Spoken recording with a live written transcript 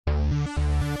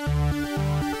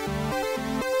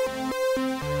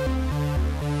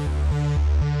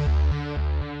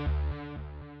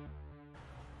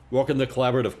Welcome to the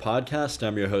Collaborative Podcast.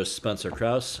 I'm your host, Spencer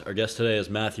Krause. Our guest today is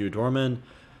Matthew Dworman.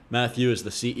 Matthew is the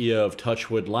CEO of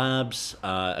Touchwood Labs,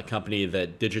 a company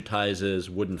that digitizes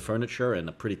wooden furniture in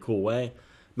a pretty cool way.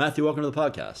 Matthew, welcome to the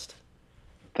podcast.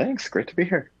 Thanks. Great to be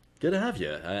here. Good to have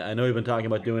you. I know we've been talking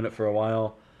about doing it for a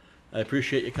while. I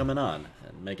appreciate you coming on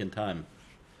and making time.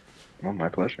 Well, my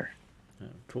pleasure.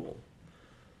 Cool.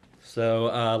 So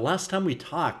last time we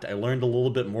talked, I learned a little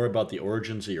bit more about the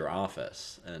origins of your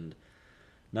office, and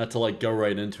not to like go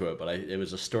right into it, but it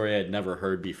was a story I'd never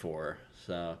heard before.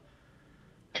 So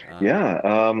Yeah,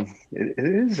 it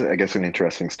is, I guess, an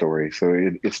interesting story. So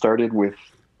it started with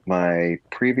my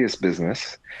previous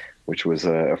business, which was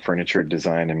a furniture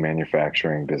design and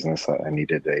manufacturing business. I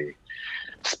needed a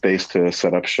space to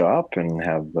set up shop and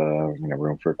have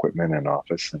room for equipment and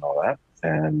office and all that.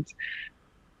 And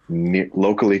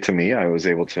locally to me, I was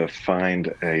able to find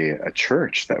a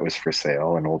church that was for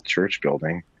sale, an old church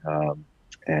building.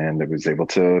 And I was able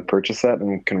to purchase that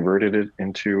and converted it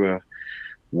into a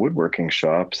woodworking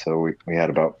shop. So we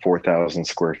had about 4,000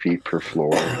 square feet per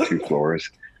floor, two floors,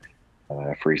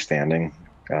 freestanding.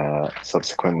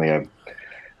 Subsequently, I've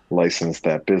licensed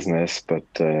that business, but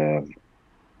you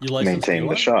licensed maintained the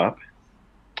Mellon? shop.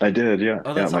 I did, yeah. Oh,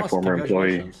 Yeah, that's my awesome. former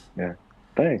employee. Congratulations. Yeah.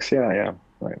 Thanks. Yeah, yeah.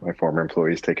 My former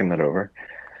employee's taken that over.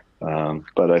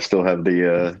 But I still have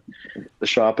the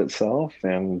shop itself,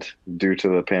 and due to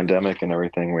the pandemic and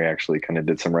everything, we actually kind of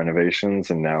did some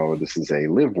renovations, and now this is a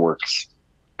live work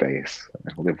space.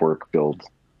 Live work, build,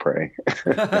 pray.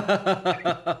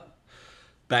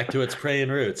 Back to its praying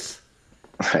roots.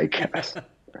 I guess.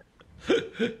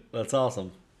 That's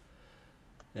awesome.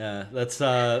 Yeah, that's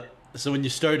so when you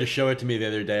started to show it to me the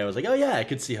other day, I was like, oh yeah, I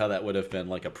could see how that would have been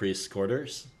like a priest's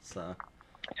quarters. So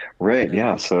Right.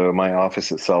 yeah. Yeah. So my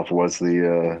office itself was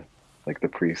the like the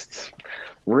priest's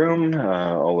room.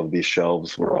 All of these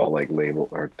shelves were all like labeled,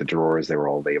 or the drawers, they were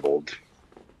all labeled,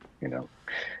 you know,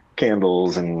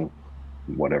 candles and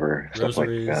whatever stuff like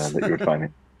Rosaries. that you would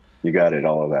find. You got it,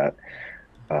 all of that.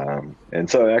 And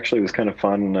so it actually was kind of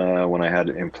fun when I had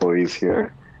employees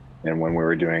here, and when we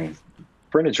were doing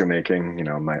furniture making.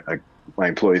 My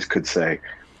employees could say,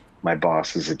 "My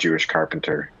boss is a Jewish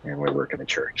carpenter, and we work in a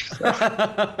church."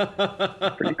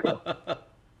 So pretty cool.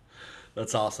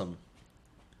 That's awesome.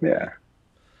 Yeah,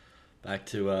 Back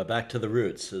to the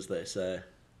roots, as they say.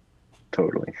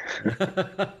 totally.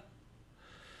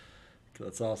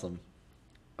 That's awesome.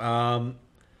 Um,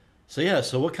 so yeah,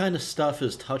 so what kind of stuff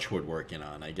is Touchwood working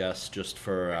on? I guess just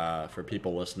for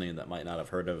people listening that might not have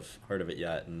heard of it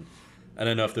yet, and I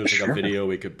don't know if there's like a Sure. video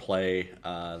we could play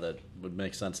that would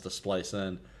make sense to splice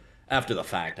in after the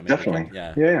fact. I mean, we can, Definitely.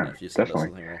 yeah, Yeah, yeah, yeah, if you send us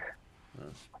definitely.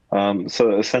 something.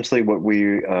 So essentially, what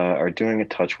we are doing at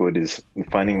Touchwood is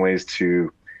finding ways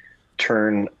to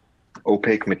turn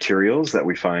opaque materials that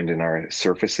we find in our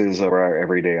surfaces of our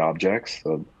everyday objects,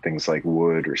 so things like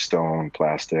wood or stone,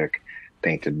 plastic,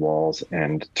 painted walls,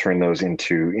 and turn those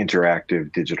into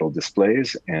interactive digital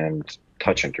displays and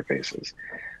touch interfaces.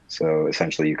 So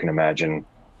essentially, you can imagine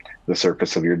the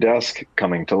surface of your desk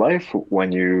coming to life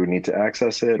when you need to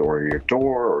access it, or your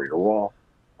door or your wall,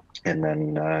 and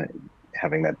then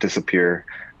having that disappear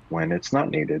when it's not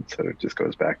needed. So it just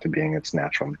goes back to being its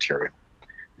natural material.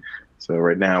 So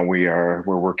right now we're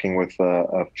working with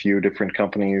a few different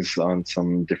companies on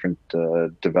some different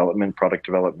product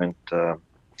development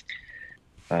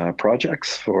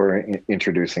projects for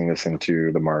introducing this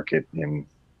into the market in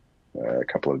a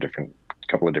couple of different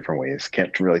ways.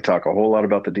 Can't really talk a whole lot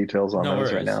about the details on No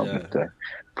those right worries. now, Yeah, but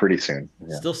pretty soon.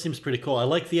 Yeah. still seems pretty cool. I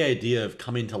like the idea of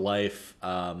coming to life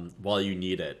while you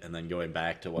need it, and then going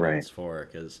back to what it Right. was for.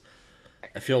 Because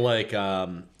I feel like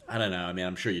I don't know. I mean,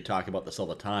 I'm sure you talk about this all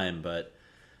the time, but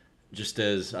just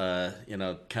as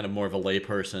kind of more of a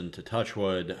layperson to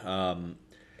Touchwood,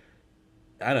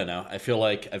 I don't know. I feel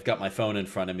like I've got my phone in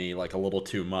front of me like a little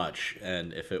too much,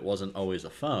 and if it wasn't always a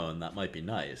phone, that might be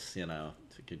nice.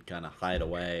 If it could kind of hide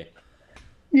away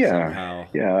Yeah, somehow.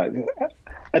 yeah.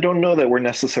 I don't know that we're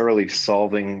necessarily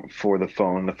solving for the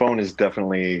phone. The phone is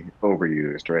definitely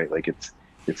overused, right? Like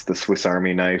it's the Swiss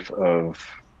Army knife of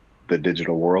the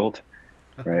digital world,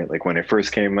 right? Like when it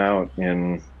first came out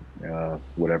in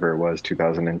whatever it was,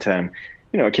 2010,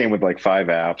 it came with like 5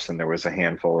 apps, and there was a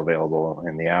handful available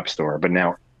in the App Store. But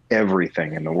now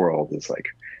everything in the world is like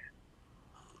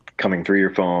coming through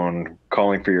your phone,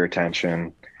 calling for your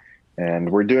attention, and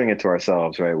we're doing it to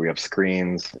ourselves, right? We have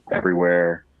screens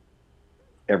everywhere.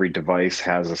 Every device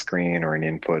has a screen or an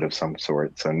input of some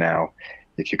sort. So now,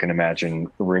 if you can imagine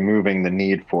removing the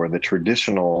need for the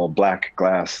traditional black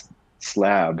glass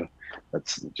slab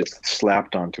that's just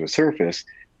slapped onto a surface,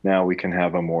 now we can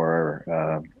have a more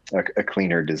a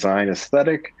cleaner design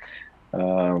aesthetic,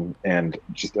 and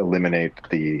just eliminate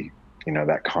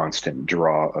that constant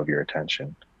draw of your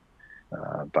attention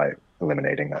by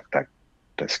eliminating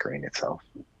the screen itself.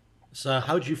 So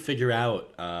how'd you figure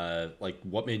out, like,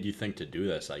 what made you think to do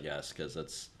this? I guess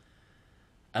because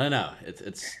I don't know,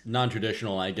 it's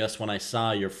non-traditional. I guess when I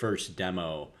saw your first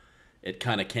demo, it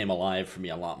kind of came alive for me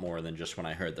a lot more than just when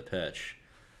I heard the pitch,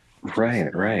 which is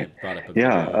Right, why I right. brought up a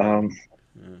Yeah. video. And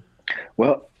yeah.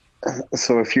 Well,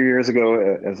 so a few years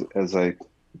ago, as I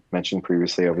mentioned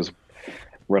previously, I was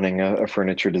running a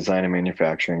furniture design and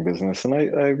manufacturing business, and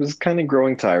I was kind of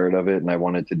growing tired of it, and I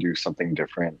wanted to do something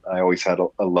different. I always had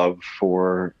a love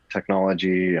for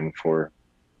technology and for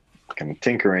kind of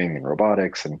tinkering and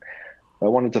robotics, and I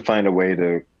wanted to find a way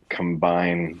to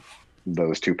combine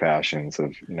those two passions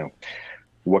of,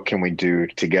 what can we do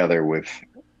together with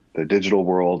the digital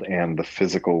world and the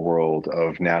physical world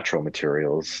of natural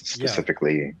materials, Yeah.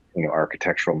 specifically,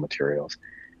 architectural materials.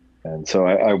 And so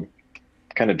I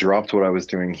kind of dropped what I was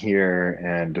doing here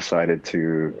and decided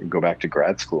to go back to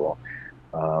grad school,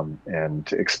 and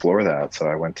to explore that. So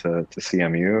I went to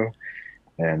CMU,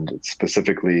 and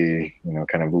specifically,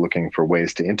 kind of looking for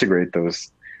ways to integrate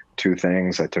those two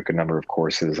things. I took a number of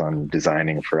courses on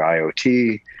designing for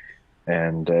IoT,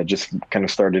 and just kind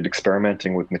of started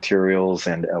experimenting with materials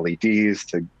and LEDs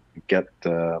to get,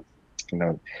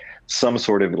 some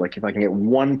sort of, like, if I can get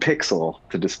 1 pixel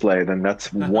to display, then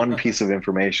that's one piece of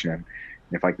information.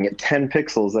 If I can get 10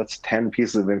 pixels, that's 10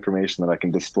 pieces of information that I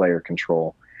can display or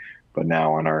control. But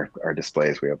now on our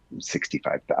displays, we have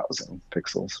 65,000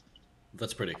 pixels.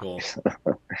 That's pretty cool.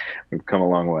 We've come a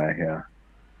long way, yeah.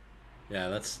 Yeah,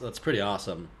 that's pretty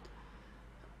awesome.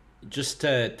 Just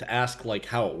to ask like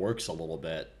how it works a little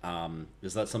bit,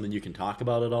 is that something you can talk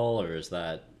about at all, or is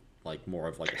that like more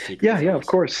of like a secret Yeah, of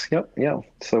sauce? course. Yep, yeah.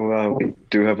 So we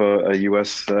do have a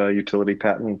U.S. Utility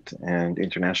patent and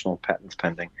international patents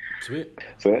pending. Sweet.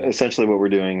 So essentially what we're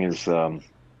doing is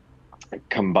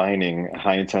combining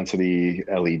high intensity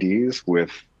LEDs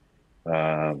with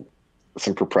uh,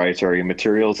 some proprietary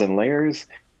materials and layers,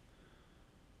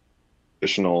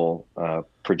 additional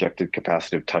projected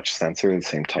capacitive touch sensor, the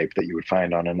same type that you would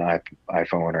find on an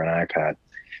iPhone or an iPad.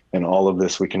 And all of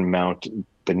this we can mount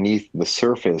beneath the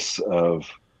surface of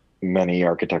many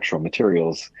architectural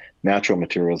materials. Natural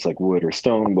materials like wood or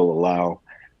stone will allow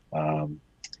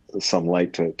some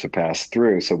light to pass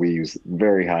through. So we use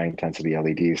very high intensity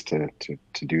LEDs to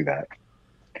do that.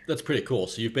 That's pretty cool.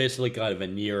 So you've basically got a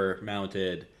veneer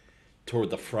mounted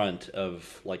toward the front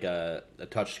of like a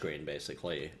touch screen,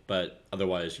 basically, but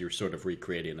otherwise you're sort of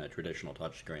recreating a traditional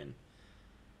touch screen.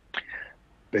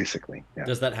 Basically, yeah.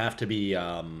 Does that have to be?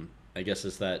 I guess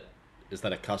is that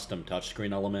a custom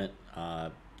touchscreen element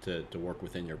to work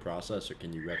within your process, or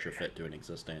can you retrofit to an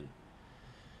existing?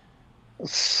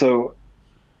 So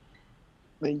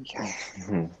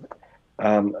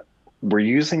um, we're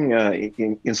using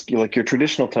like your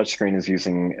traditional touchscreen is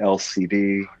using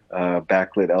LCD,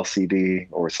 backlit LCD,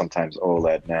 or sometimes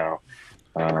OLED now.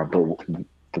 But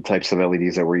the types of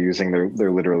LEDs that we're using,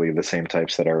 they're literally the same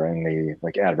types that are in the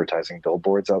like advertising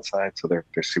billboards outside. So they're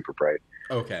super bright.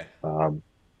 Okay.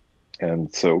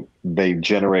 And so they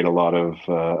generate a lot of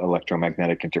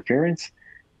electromagnetic interference.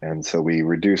 And so we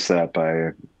reduce that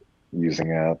by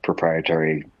using a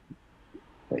proprietary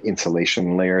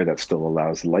insulation layer that still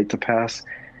allows light to pass.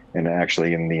 And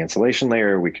actually in the insulation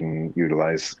layer, we can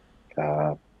utilize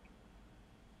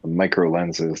micro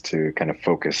lenses to kind of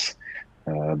focus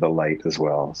the light as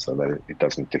well, so that it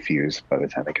doesn't diffuse by the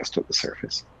time it gets to the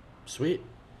surface. Sweet.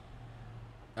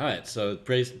 All right. So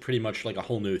pretty much like a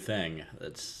whole new thing.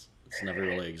 It's never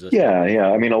really existed Yeah. I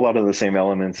before. mean, a lot of the same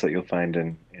elements that you'll find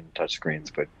in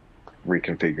touchscreens, but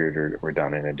reconfigured or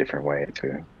done in a different way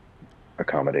to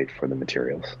accommodate for the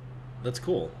materials. That's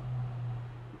cool.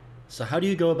 So how do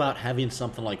you go about having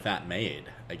something like that made?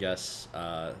 I guess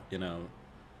I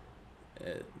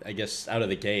guess out of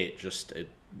the gate, just it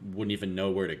wouldn't even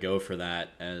know where to go for that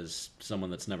as someone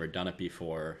that's never done it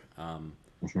before.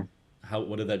 Mhm.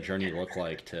 What did that journey look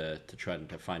like to try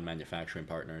to find manufacturing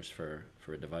partners for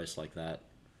a device like that?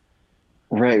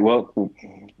 Right. Well,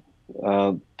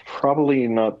 probably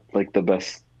not like the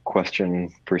best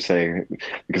question per se,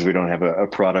 because we don't have a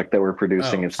product that we're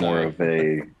producing. Oh, It's more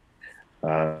sorry.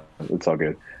 of it's all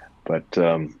good. But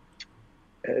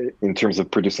in terms of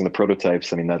producing the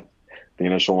prototypes, I mean, that the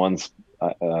initial ones,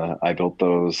 I built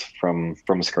those from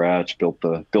scratch, built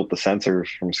the sensor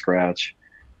from scratch.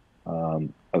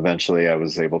 Eventually I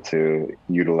was able to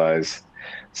utilize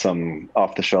some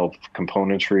off-the-shelf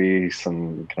componentry,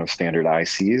 some kind of standard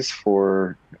ICs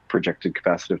for projected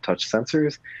capacitive touch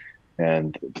sensors.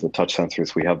 And the touch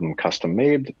sensors, we have them custom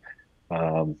made,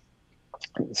 um,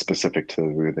 specific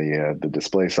to the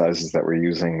display sizes that we're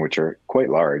using, which are quite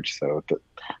large. So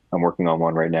I'm working on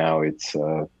one right now. It's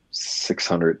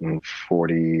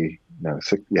 640, no,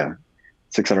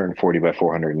 640 by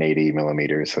 480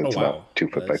 millimeters. So Oh it's about wow, 2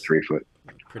 foot by that's 3 foot.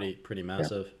 pretty Yeah.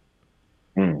 massive.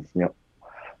 Yep.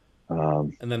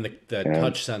 And then the And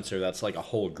touch sensor, that's like a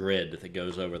whole grid that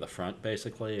goes over the front,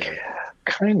 basically. Or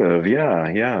kind of, yeah,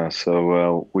 yeah.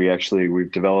 So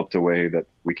we've developed a way that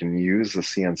we can use the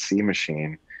CNC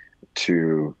machine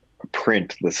to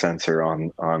print the sensor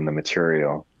on the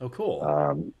material, oh,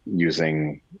 cool.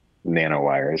 using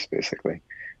nanowires, basically.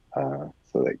 So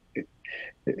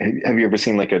have you ever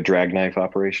seen like a drag knife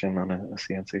operation on a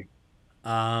CNC,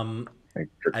 Um, like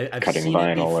for I've cutting seen it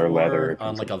vinyl or leather or before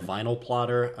on things like like a that? vinyl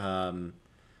plotter.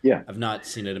 Yeah, I've not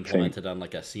seen it same. implemented on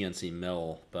like a CNC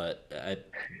mill, but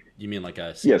you mean like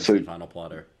a Yeah, so CNC vinyl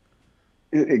plotter?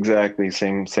 exactly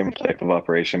same type of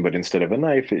operation, but instead of a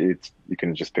knife, it's you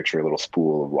can just picture a little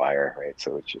spool of wire, right?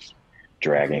 So it's just Oh,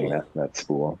 dragging cool. that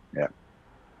spool. Yeah,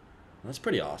 That's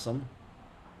pretty awesome.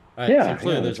 All right, so yeah,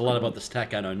 clearly yeah. there's That's a lot pretty about cool. this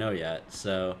tech I don't know yet.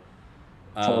 So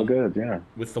It's all um, good. Yeah.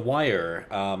 with the wire,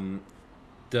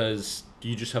 do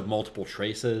you just have multiple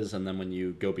traces, and then when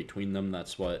you go between them,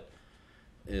 that's what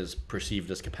is perceived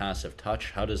as capacitive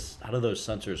touch? How do those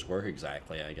sensors work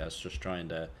exactly? I guess just trying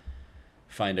to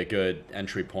find a good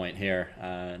entry point here.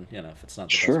 And if it's not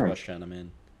the best Sure. question, I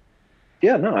mean,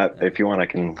 Yeah. No. yeah, If you want, I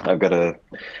can. I've got a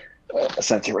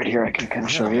sensor right here. I can kind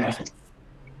of yeah, show you. awesome.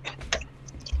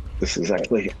 This is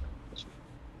actually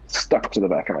stuck to the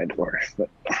back of my door. But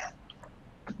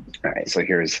all right. So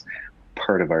here's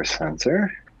part of our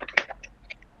sensor,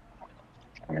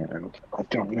 and I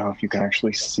don't know if you can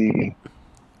actually see.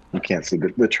 You can't see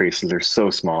the traces are so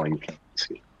small you can't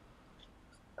see.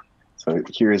 So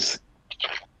here's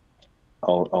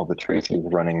all the traces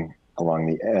running along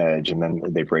the edge, and then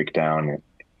they break down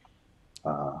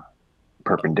uh,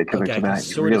 perpendicular Okay, to I can that.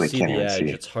 You sort of really see can't the even edge. see.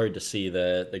 It's hard to see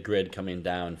the grid coming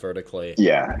down vertically.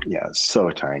 Yeah, yeah, it's so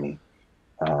tiny.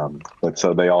 But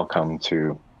so they all come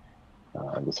to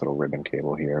this little ribbon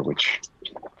cable here, which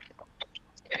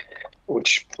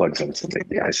plugs into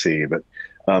the IC. But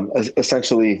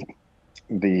essentially,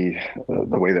 the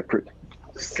way that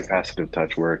capacitive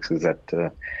touch works is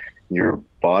that your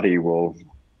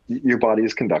your body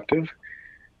is conductive,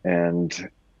 and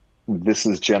this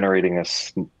is generating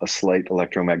a slight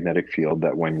electromagnetic field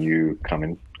that when you come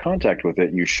in contact with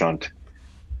it, you shunt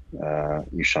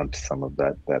some of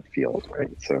that field, right?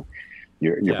 So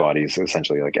your Yeah, body is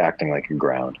essentially like acting like a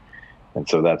ground, and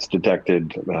so that's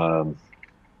detected.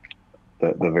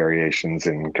 The variations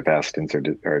in capacitance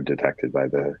are detected by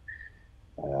the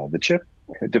chip,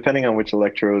 depending on which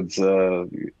electrodes are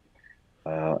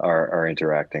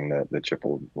interacting. The chip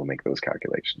will make those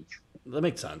calculations. that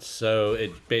makes sense. So it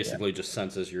Yeah, basically just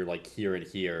senses you're like here and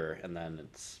here, and then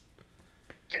it's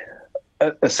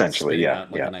essentially, spitting yeah,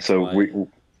 out like yeah. an So XY.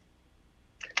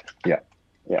 yeah,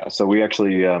 yeah. So we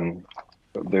actually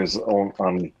there's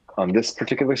on this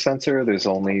particular sensor, there's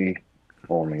about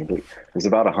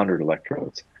 100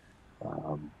 electrodes,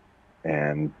 um,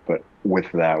 but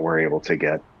with that, we're able to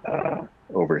get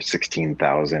over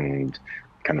 16,000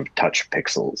 kind of touch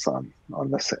pixels on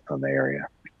the area.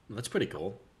 That's pretty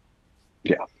cool.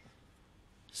 Yeah.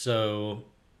 So,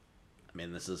 I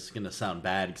mean, this is gonna sound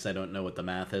bad because I don't know what the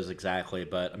math is exactly,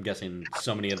 but I'm guessing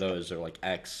so many of those are like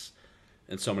X,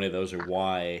 and so many of those are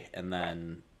Y, and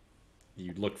then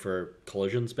you look for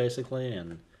collisions basically,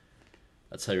 and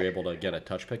that's how you're able to get a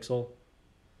touch pixel.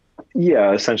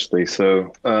 Yeah, essentially.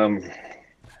 So I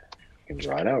can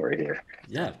draw it out right here.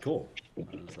 Yeah, cool.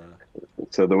 That was,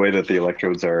 So the way that the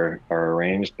electrodes are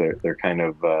arranged, they're kind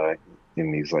of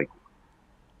in these like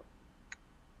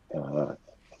uh,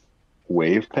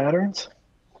 wave patterns.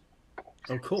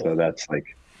 oh, So cool. that's like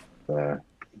the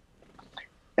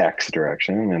X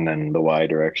direction, and then the Y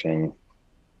direction.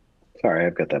 Sorry,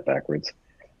 I've got that backwards.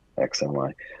 X and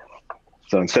Y. So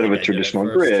I instead of think a I did it traditional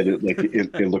first. grid,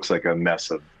 it looks like a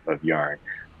mess of yarn.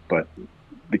 But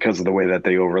because of the way that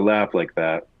they overlap like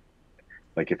that,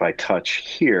 like if I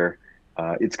touch here,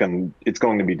 it's going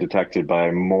to be detected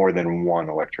by more than one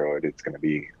electrode. It's going to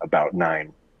be about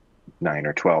nine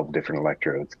or 12 different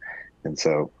electrodes, and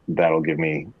so that'll give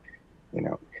me, you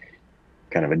know,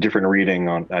 kind of a different reading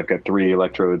on. I've got 3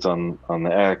 electrodes on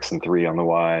the X and 3 on the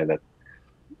Y. That,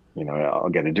 I'll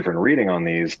get a different reading on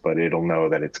these, but it'll know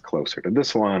that it's closer to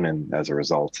this one, and as a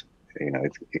result,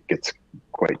 it gets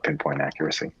quite pinpoint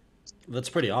accuracy. That's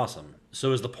pretty awesome.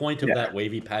 So is the point of Yeah. that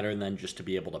wavy pattern then just to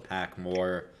be able to pack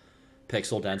more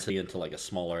pixel density into like a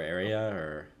smaller area,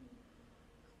 or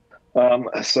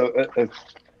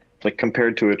Like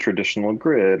compared to a traditional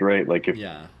grid, right? Like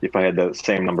Yeah. if I had the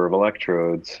same number of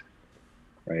electrodes,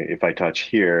 right? If I touch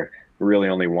here, really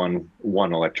only one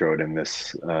electrode in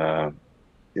this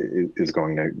is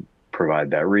going to provide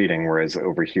that reading, whereas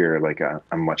over here, like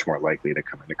I'm much more likely to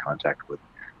come into contact with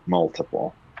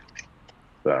multiple.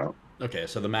 So Okay,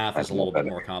 so the math I is a don't know little bit better.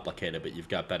 more complicated, but you've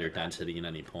got better density in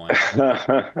any point.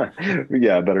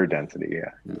 Yeah, better density.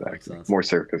 Yeah, That makes exactly. sense. More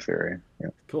surface area. Yeah.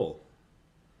 Cool.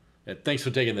 Yeah, thanks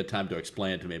for taking the time to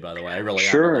explain it to me, by the way. I really am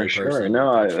a Sure, sure. layperson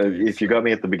No, by trade, if you so got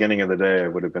me at the beginning of the day,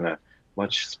 it would have been a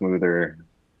much smoother,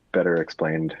 better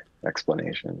explained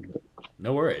explanation.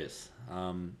 no worries.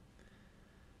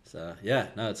 So yeah,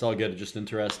 no, it's all good. Just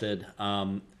interested.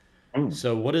 Mm.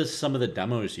 So what is some of the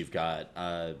demos you've got?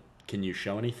 Can you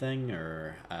show anything,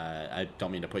 or I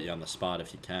don't mean to put you on the spot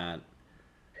if you can't.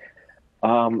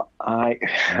 I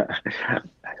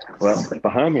well,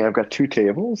 behind me, I've got two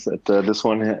tables. That this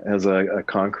one has a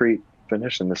concrete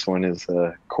finish, and this one is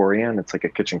corian. It's like a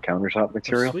kitchen countertop Oh,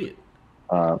 material. sweet.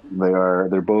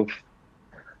 They're both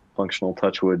functional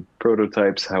Touchwood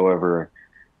prototypes. However,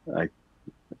 I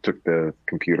took the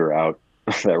computer out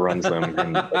that runs them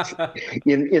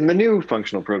in the new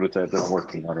functional prototype that I'm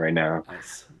working on right now.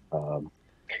 Nice. Um,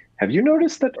 have you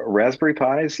noticed that Raspberry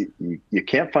Pis, you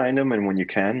can't find them, and when you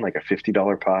can, like a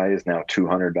 $50 Pi is now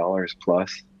 $200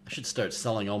 plus? I should start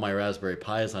selling all my Raspberry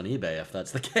Pis on eBay if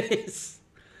that's the case.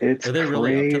 It's Are they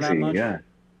really up to that crazy. much? Yeah.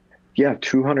 Yeah,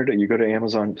 200. You go to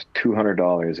Amazon,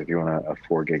 $200 if you want a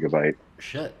 4 GB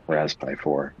Shit. Raspberry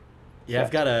 4. Yeah, Yeah.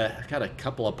 I've got a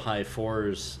couple of Pi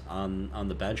 4s on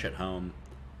the bench at home.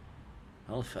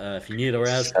 Well, if you need a Send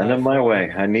Raspberry them my 4,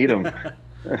 way. I need them.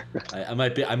 I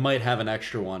might have an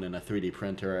extra one in a 3D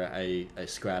printer I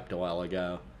scrapped a while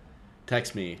ago.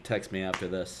 Text me after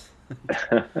this.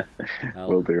 Will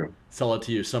I'll do. sell it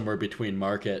to you somewhere between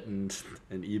Market and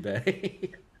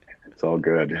eBay. It's all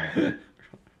good.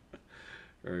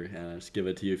 Or just give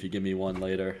it to you if you give me one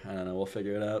later. I don't know. We'll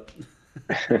figure it out.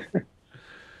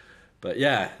 But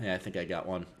yeah, I think I got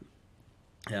one.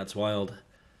 Yeah, it's wild.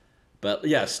 But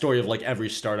yeah, story of like every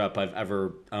startup I've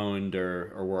ever owned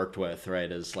or worked with,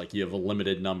 right? Is like you have a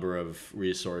limited number of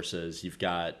resources. You've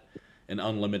got an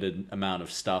unlimited amount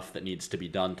of stuff that needs to be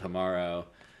done tomorrow.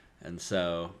 And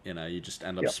so, you just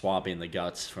end up Yeah, swapping the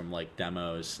guts from like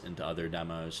demos into other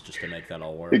demos just to make that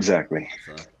all work. exactly.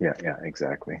 So, Yeah,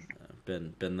 exactly.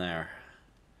 been there.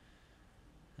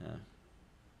 Yeah.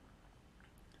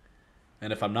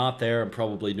 And if I'm not there, I'm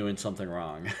probably doing something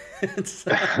wrong.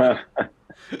 So,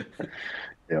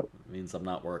 Yep. it means I'm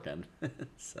not working.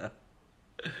 So,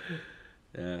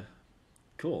 yeah.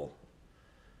 Cool.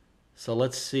 So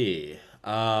let's see.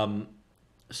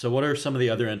 So what are some of the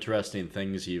other interesting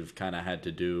things you've kind of had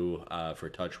to do for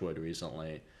Touchwood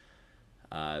recently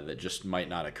that just might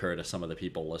not occur to some of the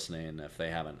people listening if they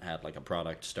haven't had like a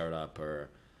product startup or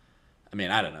I mean,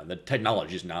 I don't know. The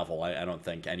technology's novel. I don't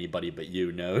think anybody but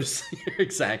you knows your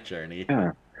exact journey.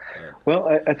 Yeah. But,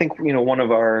 Well, I think one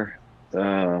of our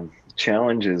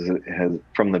challenges has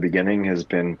from the beginning has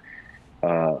been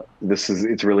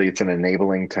it's an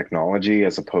enabling technology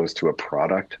as opposed to a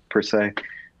product per se.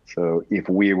 So if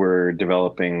we were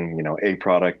developing, a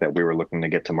product that we were looking to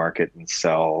get to market and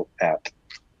sell at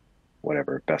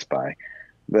whatever, Best Buy,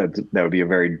 that would be a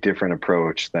very different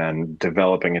approach than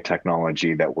developing a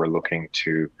technology that we're looking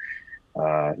to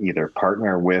either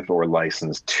partner with or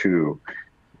license to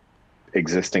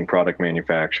existing product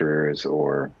manufacturers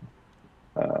uh,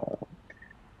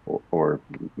 or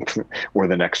or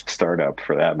the next startup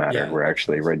for that matter. yeah, We're makes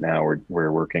actually sense. right now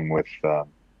we're working with,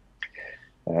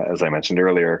 as I mentioned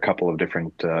earlier, a couple of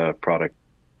different product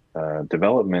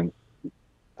development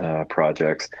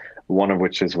projects. One of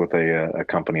which is with a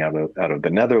company out of the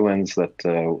Netherlands that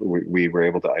we were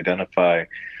able to identify.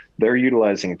 They're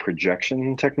utilizing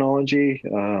projection technology,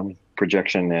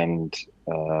 projection and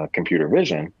computer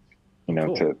vision,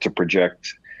 Oh, cool. to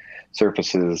project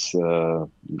surfaces,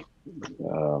 um,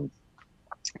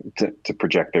 to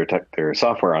project their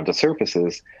software onto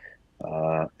surfaces,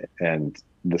 and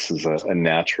this is a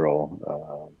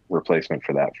natural replacement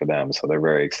for that for them. So they're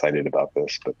very excited about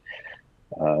this, but.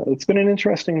 It's been an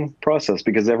interesting process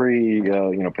because every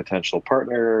potential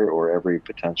partner or every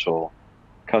potential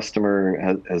customer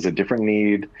has a different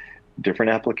need, different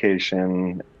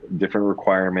application, different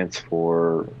requirements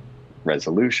for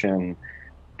resolution,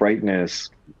 brightness,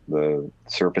 the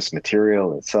surface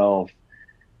material itself.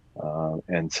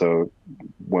 And so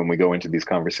when we go into these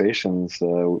conversations,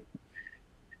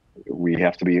 we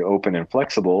have to be open and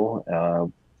flexible,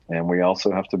 and we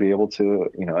also have to be able to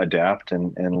adapt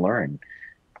and learn.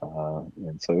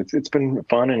 And so it's been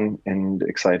fun and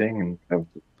exciting, and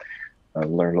I've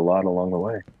learned a lot along the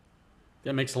way.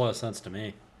 That makes a lot of sense to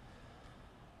me.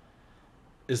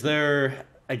 Is there,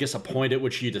 I guess, a point at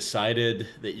which you decided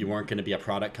that you weren't going to be a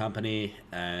product company,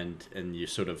 and you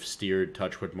sort of steered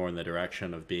Touchwood more in the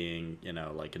direction of being,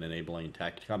 like an enabling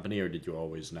tech company, or did you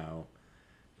always know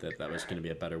that that was going to be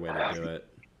a better way to do it?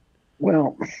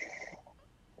 Well,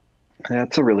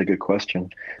 that's a really good question.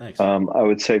 Thanks. I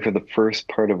would say for the first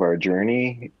part of our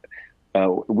journey,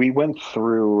 we went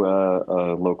through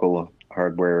a local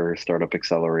hardware startup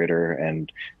accelerator,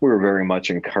 and we were very much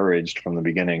encouraged from the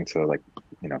beginning to, like,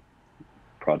 you know,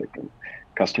 product and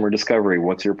customer discovery.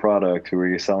 What's your product? Who are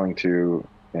you selling to?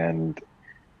 And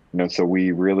so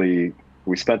we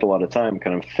spent a lot of time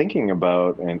kind of thinking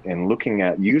about and looking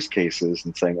at use cases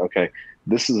and saying, okay,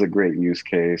 this is a great use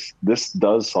case. This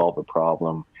does solve a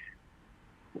problem.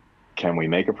 Can we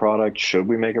make a product? Should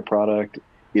we make a product?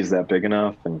 Is that big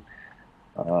enough? And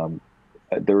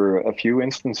there were a few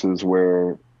instances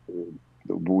where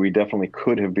we definitely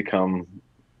could have become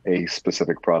a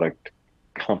specific product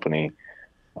company,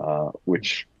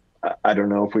 which I don't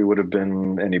know if we would have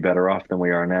been any better off than we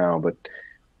are now. But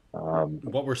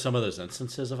What were some of those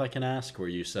instances, if I can ask, where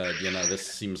you said, this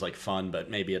seems like fun, but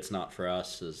maybe it's not for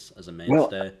us as a well,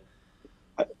 mainstay?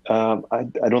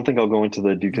 I don't think I'll go into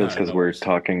the details No, because no we're worries.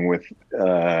 talking with.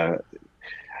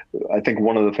 I think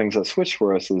one of the things that switched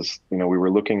for us is, we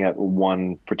were looking at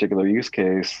one particular use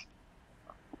case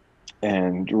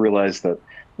and realized that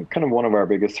kind of one of our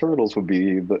biggest hurdles would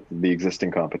be the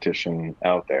existing competition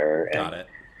out there. Got And it.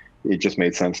 it just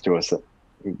made sense to us that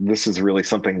this is really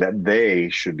something that they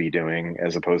should be doing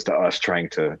as opposed to us trying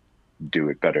to do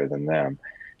it better than them.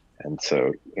 And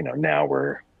so, now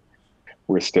we're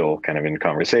still kind of in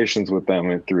conversations with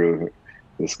them through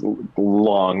this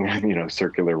long,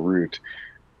 circular route.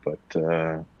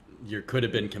 But You could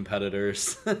have been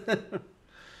competitors.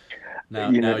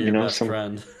 now, you know, now you you're know, best some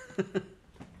friend.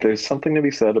 there's something to be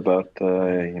said about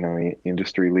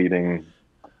industry leading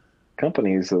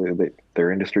companies.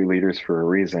 They're industry leaders for a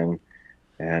reason,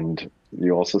 and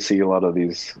you also see a lot of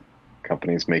these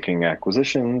companies making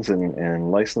acquisitions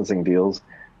and licensing deals,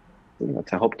 to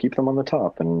help keep them on the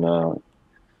top. And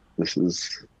this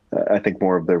is, I think,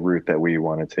 more of the route that we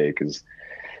want to take is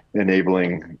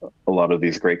enabling a lot of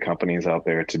these great companies out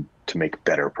there to make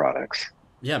better products,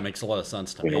 Yeah, it makes a lot of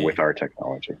sense to me. with our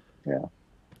technology. Yeah.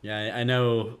 Yeah, I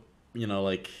know,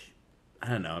 like, I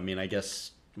don't know. I mean, I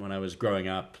guess when I was growing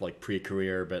up, like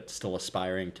pre-career, but still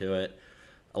aspiring to it,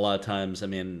 a lot of times, I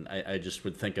mean, I just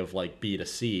would think of like B to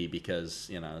C because,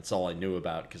 it's all I knew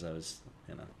about because I was,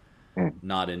 Mm.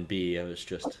 not in B. I was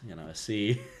just, a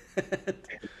C.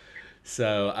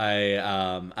 So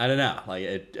I don't know.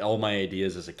 Like all my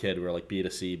ideas as a kid were like B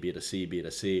to C, B to C, B to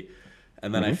C.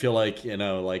 And then I Hmm. feel like,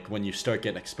 like when you start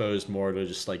getting exposed more to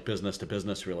just like business to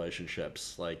business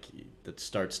relationships, like it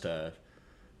starts to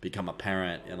become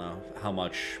apparent, how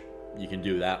much you can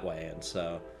do that way. And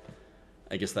so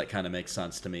I guess that kind of makes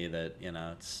sense to me that,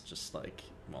 it's just like,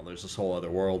 well, there's this whole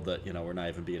other world that, we're not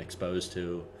even being exposed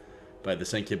to by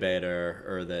this incubator,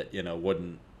 or that,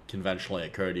 wouldn't conventionally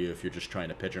occur to you if you're just trying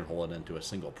to pigeonhole it into a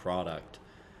single product.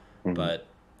 Hmm. But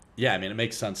yeah, I mean, it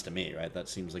makes sense to me, right? That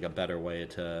seems like a better way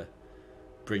to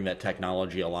bring that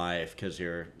technology alive because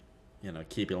you're,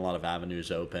 keeping a lot of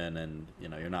avenues open, and,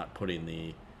 you're not putting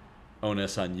the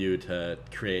onus on you to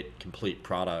create complete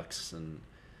products. And,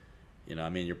 I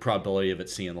mean, your probability of it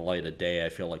seeing the light of day, I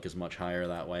feel like, is much higher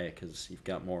that way because you've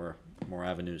got more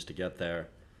avenues to get there.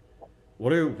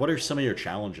 What are some of your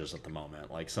challenges at the moment?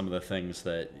 Like some of the things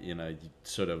that you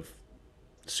sort of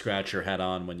scratch your head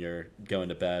on when you're going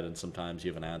to bed, and sometimes you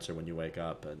have an answer when you wake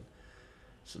up, and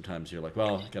sometimes you're like,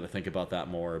 well, got to think about that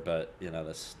more. But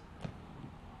this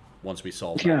once we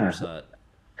solve that, we're Yeah. set.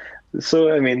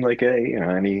 So I mean, like,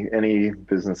 any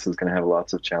business is going to have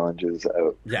lots of challenges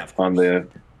Yeah, of on course.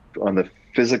 the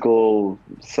physical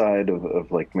side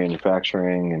of like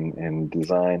manufacturing and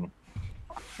design.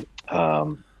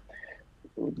 Um,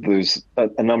 there's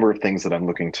a number of things that I'm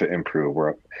looking to improve.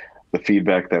 Where the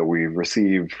feedback that we've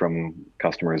received from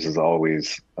customers is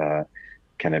always,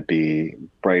 can it be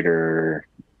brighter,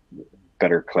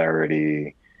 better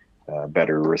clarity,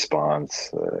 better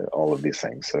response, all of these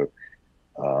things. So,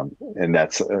 and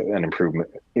that's an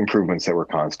improvements that we're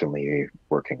constantly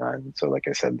working on. So, like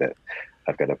I said, that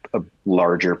I've got a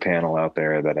larger panel out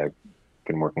there that I've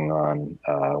been working on,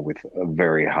 with a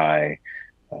very high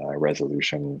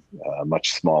resolution,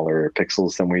 much smaller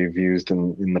pixels than we've used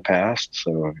in the past.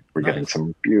 So we're getting Nice.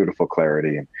 some beautiful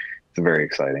clarity, and it's very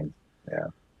exciting. Yeah.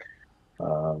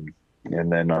 Um,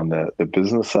 and then on the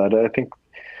business side, I think,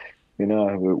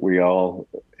 We all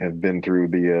have been through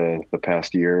the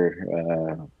past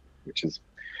year, which is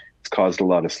it's caused a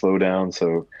lot of slowdown.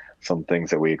 So some things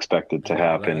that we expected to Yeah,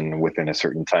 that. happen within a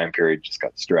certain time period just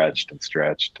got stretched and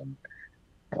stretched, and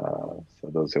so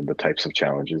those are the types of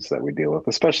challenges that we deal with,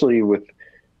 especially with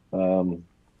um,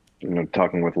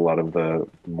 talking with a lot of the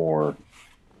more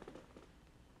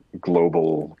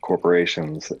global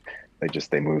corporations.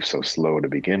 They move so slow to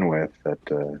begin with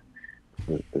that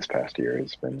this past year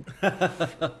has been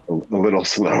a little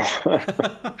slow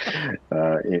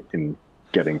in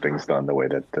getting things done the way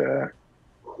that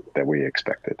we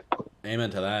expected. Amen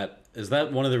to that. Is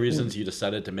that one of the reasons you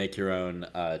decided to make your own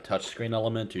touchscreen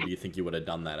element, or do you think you would have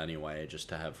done that anyway, just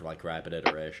to have like rapid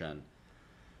iteration?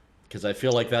 Because I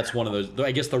feel like that's one of those.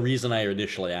 I guess the reason I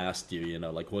initially asked you,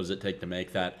 like, what does it take to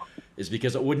make that, is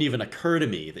because it wouldn't even occur to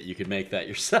me that you could make that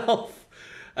yourself.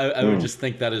 I would just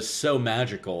think that is so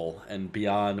magical and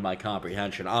beyond my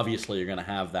comprehension. Obviously, you're going to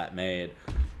have that made,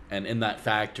 and in that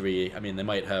factory, I mean, they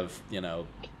might have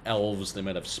elves, they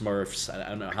might have Smurfs. I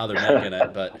don't know how they're making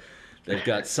it, but they've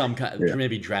got some kind,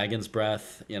 maybe dragon's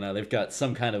breath. They've got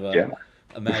some kind of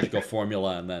a magical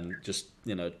formula, and then just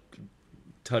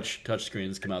touch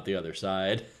screens come out the other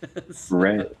side. So.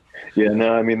 Right. Yeah.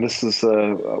 No. I mean, this is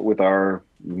with our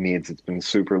needs. It's been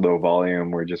super low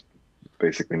volume. We're just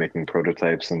basically making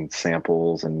prototypes and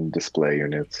samples and display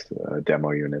units, demo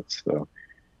units. So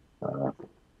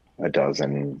a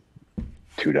dozen,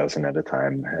 2 dozen at a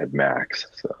time at max.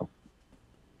 So,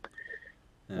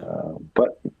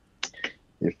 but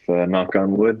if knock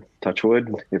on wood, touch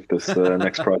wood, if this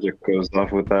next project goes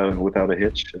off without a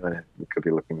hitch, we could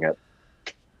be looking at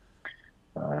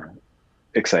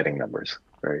exciting numbers.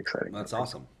 Very exciting. That's numbers.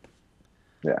 awesome.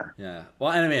 Yeah. Yeah.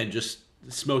 Well, and I mean, just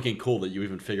smoking cool that you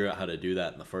even figure out how to do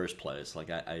that in the first place. Like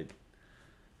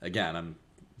again, I'm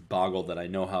boggled that I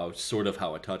know how a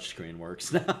touchscreen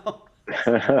works now.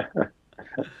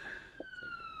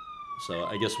 So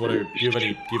I guess do you have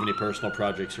any personal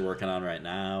projects you're working on right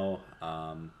now?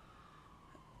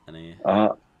 Any?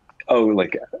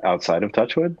 Like outside of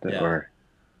Touchwood, Yeah. or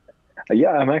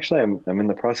yeah, I'm in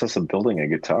the process of building a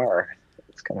guitar.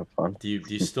 It's kind of fun. Do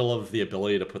you still have the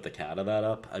ability to put the CAD of that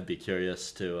up? I'd be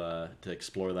curious to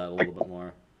explore that a little bit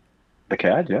more. The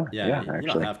CAD, yeah, Yeah, you don't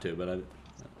actually, have to, but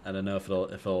I don't know if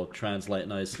it'll translate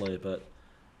nicely, but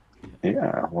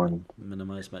yeah, one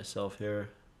minimize myself here.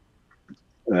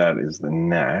 that is the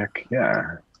neck,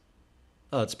 yeah.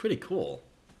 Oh, it's pretty cool.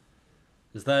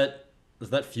 Is that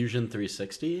Fusion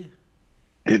 360?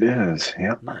 It is,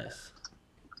 yeah. Nice.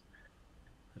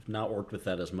 I've not worked with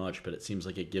that as much, but it seems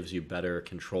like it gives you better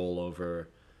control over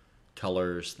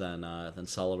colors than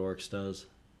SolidWorks does.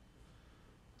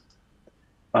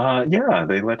 Yeah,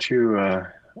 they let you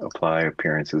apply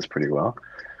appearances pretty well.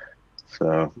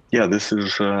 So yeah, this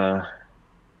is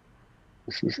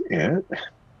it.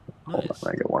 Hold Nice.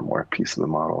 on, I get one more piece of the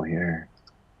model here.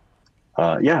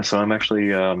 Yeah, so I'm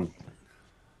actually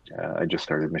I just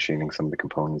started machining some of the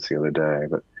components the other day,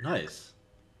 but Nice.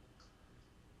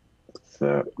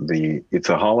 so it's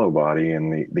a hollow body,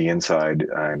 and the inside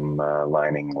I'm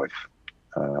lining with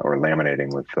or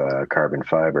laminating with carbon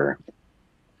fiber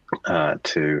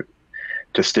to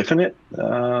stiffen it,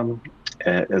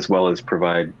 as well as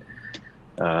provide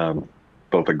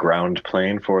both a ground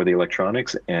plane for the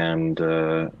electronics and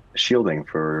shielding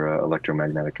for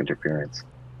electromagnetic interference.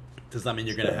 Does that mean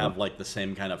you're going to have like the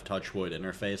same kind of Touchwood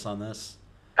interface on this?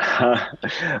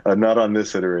 Not on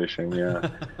this iteration, yeah.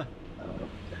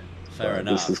 Fair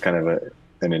enough. This is kind of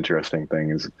an interesting thing.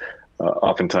 Is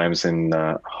oftentimes in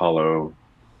hollow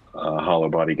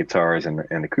body guitars and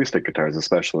acoustic guitars,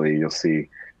 especially, you'll see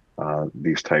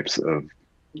these types of,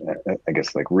 I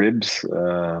guess, like ribs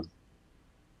that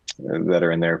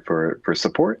are in there for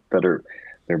support. They're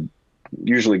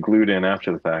usually glued in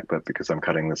after the fact, but because I'm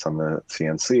cutting this on the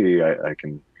CNC, I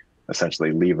can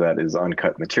essentially leave that as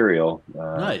uncut material.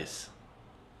 Nice.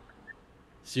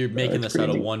 So you're making this out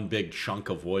of neat. one big chunk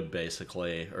of wood,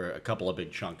 basically, or a couple of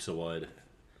big chunks of wood,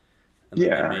 and then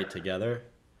Yeah. they're made together.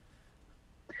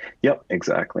 Yep,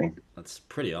 exactly. That's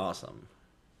pretty awesome.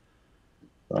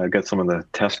 I've got some of the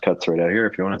test cuts right out here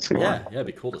if you want to see Yeah, one. it'd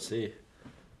be cool to see.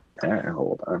 All right,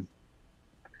 hold on.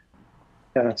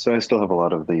 Yeah, so I still have a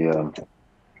lot of the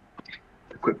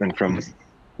equipment from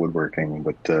woodworking,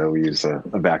 but we use a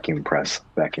vacuum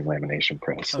lamination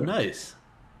press. Oh, So nice.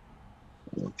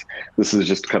 this is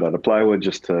just cut out of plywood,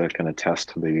 just to kind of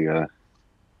test the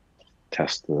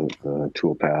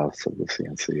tool paths of the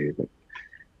CNC.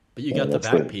 But you got the that's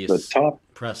back piece the top.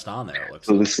 pressed on there, it looks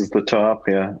So like. this is the top,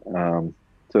 yeah.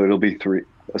 So it'll be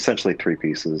essentially three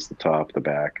pieces: the top, the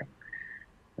back,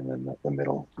 and then the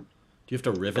middle. Do Do you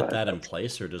have to rivet But that in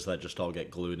place, or does that just all get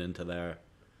glued into there?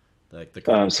 Like the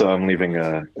carbon so fiber I'm leaving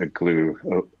components? a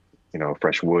glue,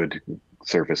 fresh wood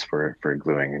surface for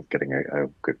gluing and getting a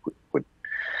good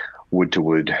wood to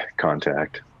wood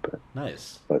contact.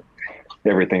 Nice. But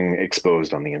everything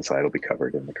exposed on the inside will be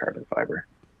covered in the carbon fiber.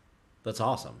 That's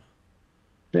awesome.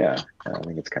 Yeah, I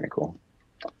think it's kind of cool.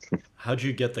 How'd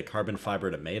you get the carbon fiber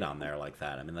to mate on there like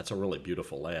that? I mean, that's a really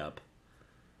beautiful layup.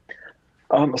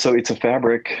 So it's a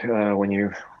fabric when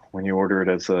you order it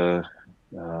as a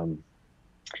um,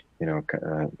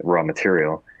 raw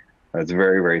material. It's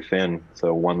very, very thin.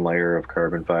 So one layer of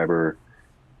carbon fiber,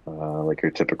 like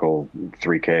your typical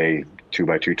 3K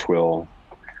 2x2 twill.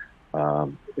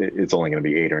 It's only going to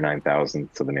be 8 or 9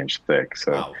 thousandths of an inch thick.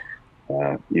 So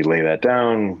Wow. you lay that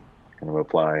down, kind of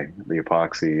apply the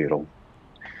epoxy, it'll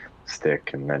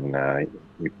stick, and then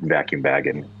you vacuum bag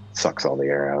it and sucks all the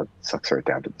air out, sucks right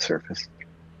down to the surface.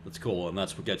 That's cool, and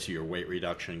that's what gets you your weight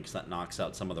reduction because that knocks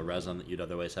out some of the resin that you'd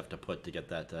otherwise have to put to get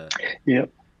that. Yep.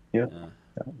 Yep. Yeah,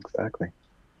 Yeah, exactly.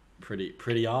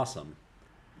 pretty awesome.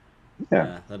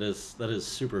 Yeah. Yeah, that is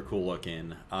super cool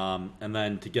looking. And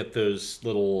then to get those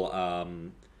little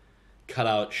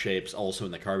cutout shapes also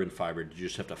in the carbon fiber, did you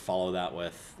just have to follow that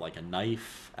with like a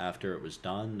knife after it was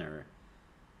done, or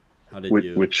how did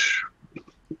you? Which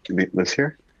this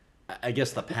here? I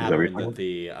guess the Is that what you're pattern talking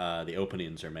that about? the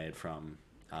openings are made from,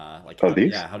 like Oh, how,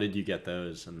 these? yeah, how did you get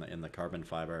those in the carbon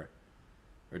fiber,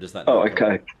 or does that Oh, not go?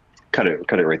 I cut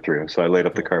it right through. So I Oh, laid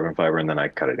up the cool, carbon fiber and then I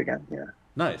cut it again. Yeah.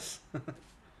 nice.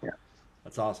 Yeah.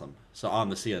 That's awesome. So on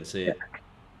the Yeah. CNC,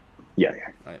 Yeah.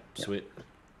 all right, sweet.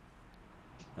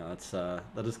 No,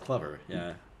 that is clever.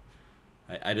 Yeah,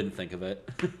 I didn't think of it.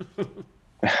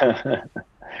 Yeah.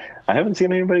 I haven't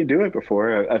seen anybody do it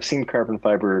before. I've seen carbon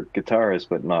fiber guitars,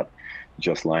 but not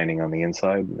just lining on the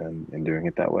inside and doing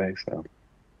it that way. So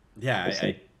Yeah, we'll I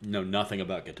see. know nothing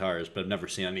about guitars, but I've never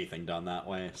seen anything done that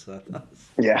way. So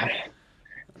Yeah.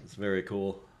 that's very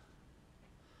cool.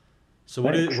 So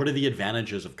Thanks. what are the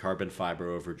advantages of carbon fiber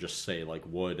over just say like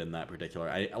wood in that particular?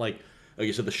 I like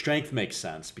okay, so the strength makes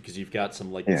sense because you've got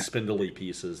some like Yeah. spindly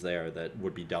pieces there that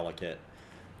would be delicate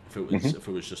Hmm. if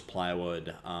it was just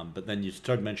plywood. But then you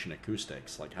started mentioning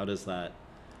acoustics. Like how does that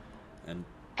and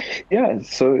Yeah.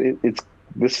 So it's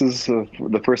this is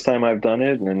the first time I've done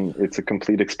it, and it's a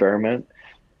complete experiment.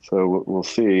 So we'll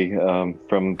see.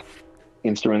 From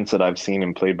instruments that I've seen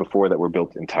and played before that were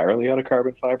built entirely out of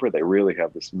carbon fiber, they really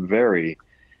have this very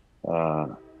uh,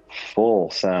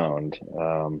 full sound.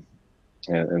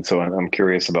 And so I'm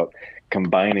curious about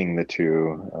combining the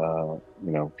two,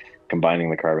 combining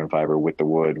the carbon fiber with the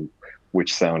wood,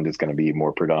 which sound is going to be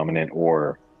more predominant,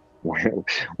 or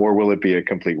will it be a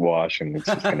complete wash and it's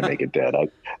just going to make it dead?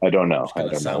 I don't know. just I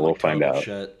gonna don't know. sound We'll like find total out.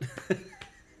 shit?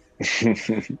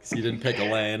 'Cause you didn't pick a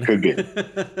lane. Could be.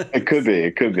 It could be.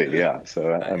 It could be. Yeah.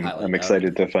 So I highly I'm doubt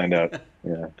excited to find out. it.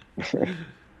 Yeah.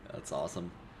 That's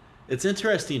awesome. It's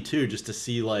interesting too, just to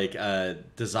see like a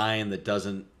design that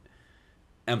doesn't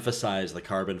emphasize the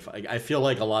carbon. I feel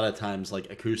like a lot of times, like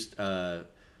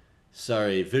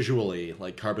visually,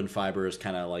 like carbon fiber is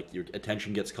kind of like your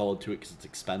attention gets called to it because it's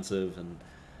expensive and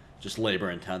just labor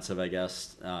intensive, I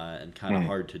guess, and kind of Mm.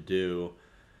 hard to do.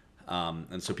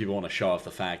 And so people want to show off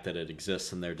the fact that it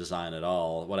exists in their design at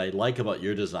all. What I like about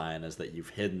your design is that you've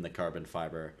hidden the carbon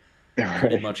fiber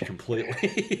pretty Right. much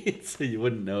completely, so you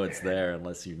wouldn't know it's there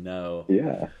unless you know.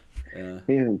 Yeah. Yeah,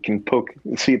 Yeah. You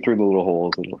can see it through the little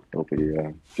holes. It'll be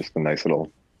just a nice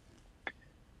little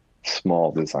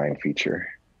small design feature.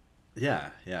 yeah,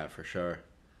 for sure.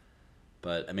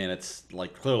 But I mean, it's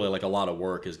like clearly like a lot of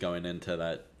work is going into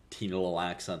that teeny little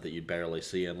accent that you'd barely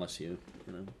see unless you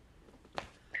know.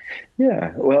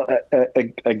 Yeah, well,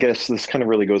 I guess this kind of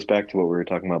really goes back to what we were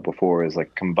talking about before, is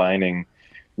like combining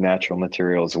natural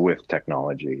materials with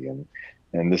technology,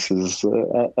 and this is,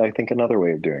 I think, another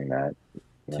way of doing that.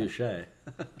 Yeah. Touche.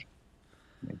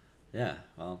 Yeah,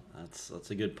 well,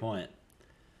 that's a good point.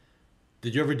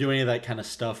 Did you ever do any of that kind of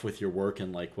stuff with your work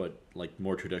in like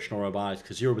more traditional robotics?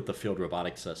 Because you were with the Field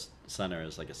Robotics Center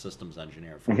as like a systems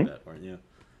engineer for a Hmm. bit, weren't you?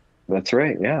 That's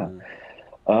right. Yeah.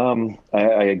 Uh,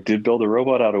 I did build a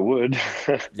robot out of wood.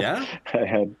 yeah. I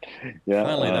had, yeah,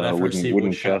 Finally, that FRC wood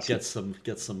wooden shop chassis.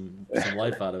 gets some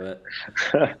life out of it.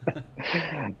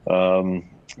 um,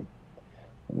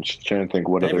 I'm just trying to think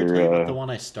what Did I ever tell you about other. the one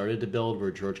I started to build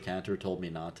where George Cantor told me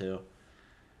not to?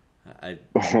 I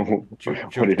What George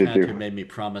did it Cantor do? made me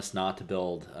promise not to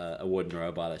build a wooden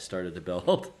robot I started to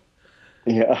build.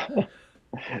 Yeah.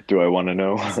 Do I want to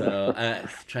know? So I'm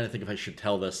trying to think if I should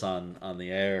tell this on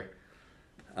the air.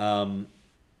 Um,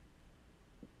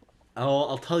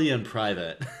 I'll tell you in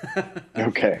private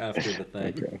Okay. after the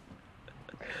thing. Okay.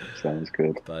 Sounds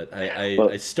good. But I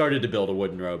Well, started to build a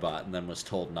wooden robot and then was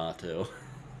told not to.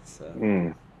 So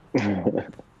mm.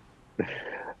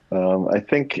 I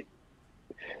think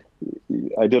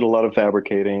I did a lot of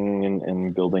fabricating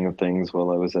and building of things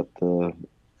while I was at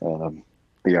um,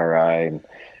 the RI, and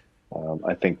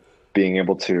I think being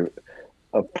able to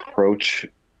approach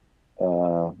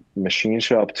machine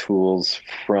shop tools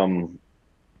from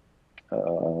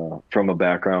a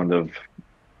background of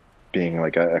being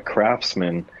like a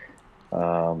craftsman.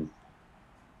 Um,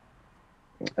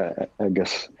 I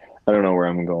guess I don't know where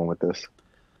I'm going with this.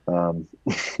 Um,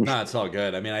 no, it's all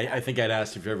good. I mean, I think I'd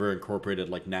asked if you ever incorporated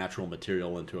like natural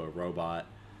material into a robot.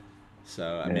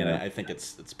 So I mean, yeah. I think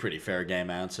it's pretty fair game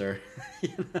answer. You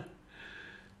know?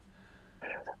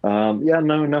 Yeah,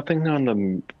 no, nothing on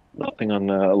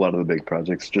a lot of the big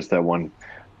projects. Just that one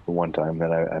time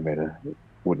that I made a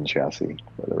wooden chassis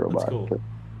for the That's robot. cool. But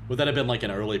Would that have been like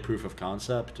an early proof of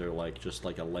concept, or like just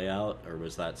like a layout, or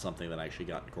was that something that actually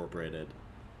got incorporated?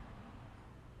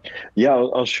 yeah,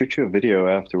 I'll shoot you a video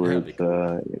Yeah, that'd afterwards. be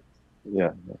cool.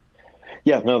 Yeah,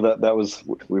 yeah, no, that was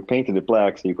we painted it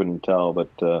black so you couldn't tell, but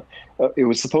it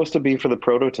was supposed to be for the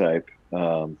prototype,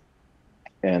 and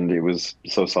it was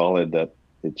so solid that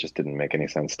it just didn't make any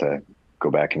sense to go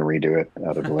back and redo it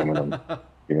out of aluminum.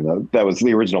 Even though that was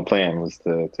the original plan was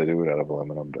to do it out of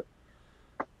aluminum, but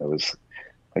that was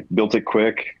I built it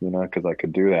quick, because I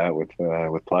could do that with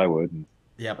plywood.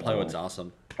 Yeah, Uh, plywood's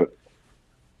awesome. but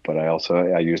but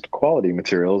I used quality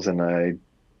materials and I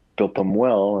built them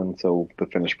well, and so the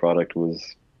finished product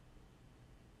was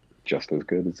just as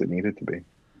good as it needed to be.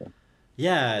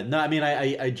 Yeah, no, I mean,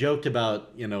 I joked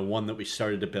about one that we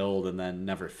started to build and then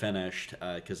never finished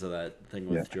because of that thing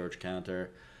Yeah. with George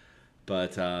Cantor.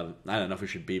 But I don't know if we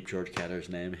should beep George Cantor's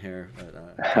name here,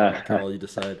 but Carl, you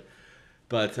decide.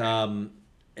 But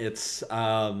it's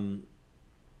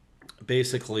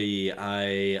basically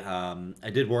I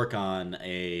did work on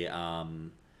a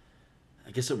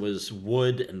I guess it was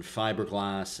wood and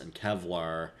fiberglass and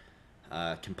Kevlar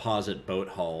composite boat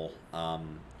hull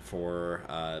for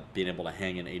being able to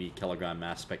hang an 80 kilogram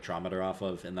mass spectrometer off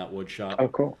of in that wood shop. Oh,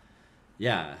 cool.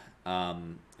 Yeah,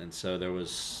 and so it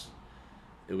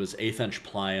was eighth inch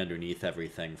ply underneath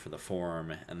everything for the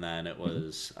form, and then it Mhm.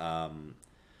 was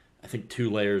I think 2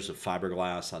 layers of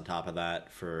fiberglass on top of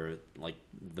that for like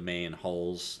the main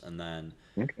hulls, and then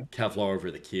Okay. Kevlar over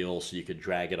the keel so you could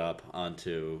drag it up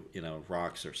onto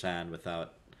rocks or sand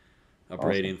without Awesome.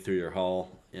 abrading through your hull.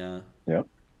 Yeah, Yeah.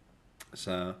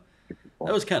 so that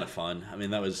Cool. was kind of fun. I mean,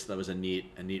 that was a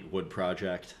neat wood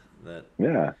project that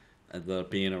Yeah. ended up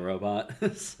being a robot.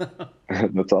 So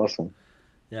That's awesome.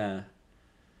 yeah,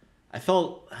 I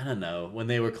felt I don't know when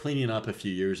they were cleaning up a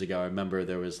few years ago. I remember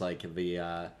there was like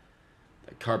the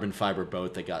carbon fiber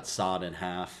boat that got sawed in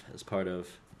half as part of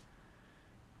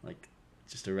like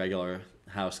just a regular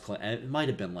house clean. It might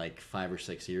have been like 5 or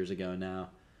 6 years ago now,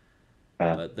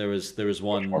 but there was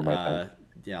one Before my time.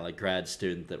 yeah, like grad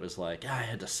student that was like, I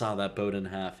had to saw that boat in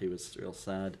half. He was real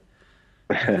sad.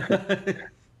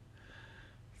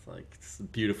 It's like it's a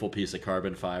beautiful piece of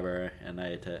carbon fiber, and I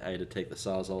had to take the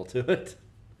sawzall to it.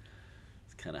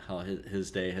 It's kind of how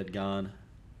his day had gone.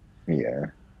 Yeah.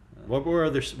 What were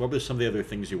some of the other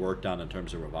things you worked on in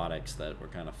terms of robotics that were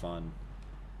kind of fun?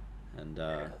 And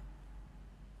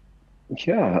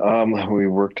Yeah. We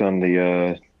worked on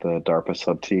the DARPA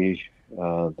Sub-T,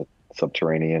 the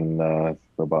Subterranean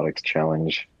Robotics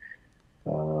Challenge.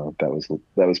 That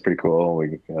was pretty cool.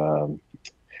 We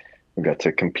got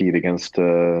to compete against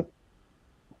all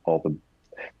the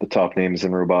top names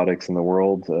in robotics in the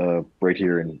world right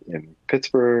here in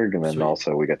Pittsburgh, and then sweet,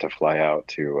 also we got to fly out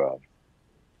to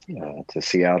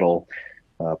Seattle.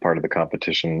 Part of the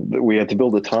competition, we had to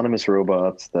build autonomous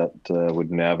robots that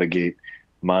would navigate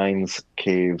mines,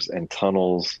 caves, and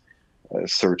tunnels,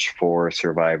 search for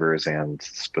survivors and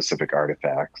specific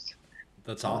artifacts.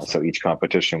 that's awesome. So each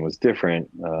competition was different.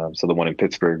 So the one in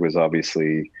Pittsburgh was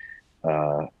obviously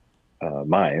uh,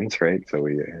 mines, right? So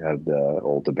we had the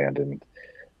old abandoned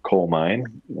coal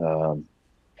mine.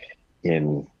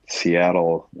 In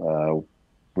Seattle,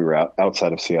 we were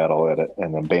outside of Seattle at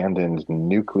an abandoned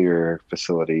nuclear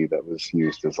facility that was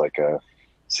used as like a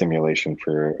simulation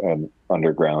for an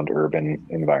underground urban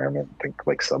environment, think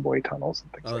like subway tunnels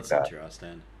and things Oh, like that's that.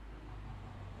 interesting.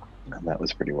 And that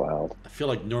was pretty wild. I feel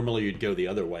like normally you'd go the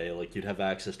other way, like you'd have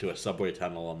access to a subway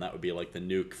tunnel, and that would be like the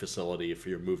nuke facility for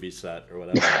your movie set or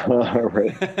whatever.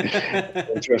 Right.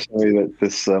 Interestingly, that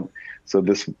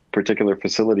this particular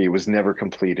facility was never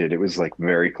completed. It was like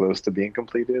very close to being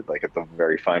completed, like at the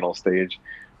very final stage.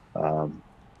 Um,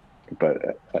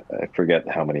 but I forget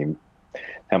how many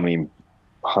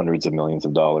hundreds of millions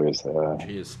of dollars.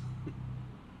 Jeez.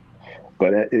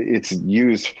 But it's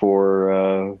used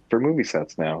for movie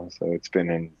sets now. So it's been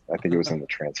in, I think it was in the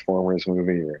Transformers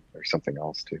movie or something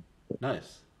else too.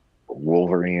 Nice.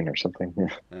 Wolverine or something.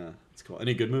 Yeah, that's cool.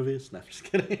 Any good movies? No, just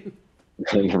kidding.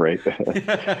 Right.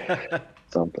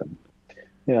 Something.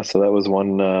 Yeah. So that was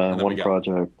And then we one got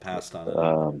project. passed on it.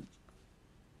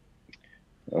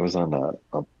 I was on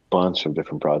a bunch of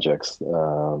different projects.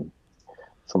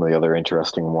 Some of the other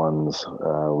interesting ones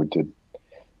we did.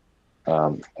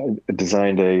 I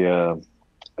designed a.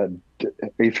 Are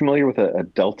you familiar with a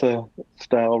Delta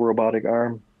style robotic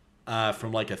arm?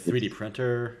 From like a 3D It's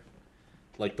printer,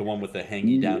 like the one with the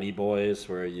hangy downy boys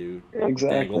where you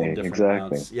dangle them different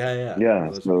exactly. amounts. Yeah, yeah. Yeah.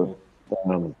 Those are So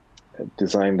cool. I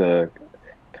designed a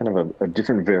kind of a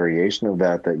different variation of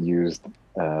that used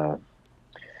uh,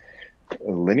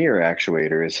 linear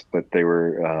actuators, but they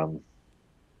were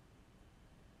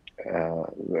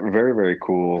very, very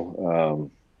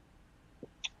cool.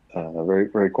 Very,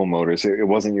 very cool motors. It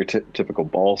wasn't your typical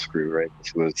ball screw, right?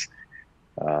 This was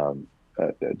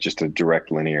just a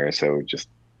direct linear, so just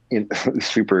in,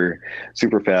 super,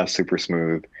 super fast, super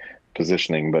smooth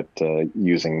positioning, but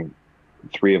using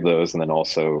three of those, and then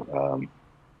also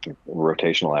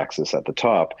rotational axis at the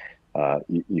top,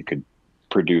 you could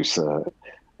produce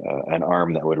an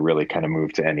arm that would really kind of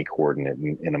move to any coordinate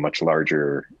in a much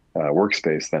larger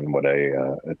workspace than what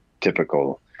a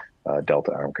typical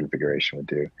Delta arm configuration would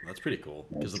do. That's pretty cool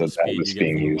because of So the that speed you was get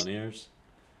being from the used. linears.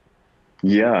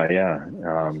 Yeah, yeah.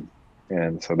 Nice.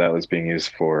 And so that was being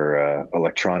used for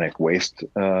electronic waste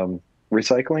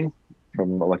recycling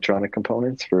from electronic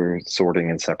components for sorting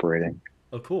and separating.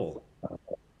 Oh, cool.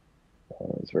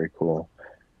 It was very cool.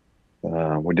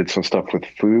 We did some stuff with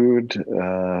food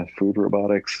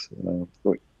robotics.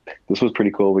 This was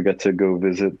pretty cool. We got to go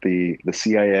visit the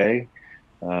CIA,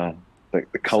 the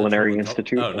Central Culinary Intel.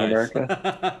 Institute Oh, of nice.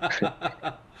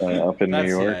 America, up in New That's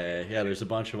York. CIA. Yeah, there's a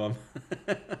bunch of them.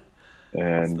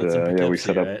 And That's in yeah, we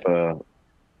Poughkeepsie, right?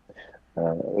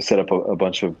 set up a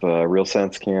bunch of real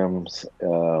sense cams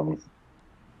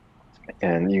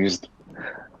and used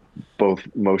both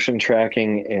motion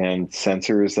tracking and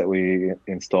sensors that we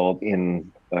installed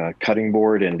in cutting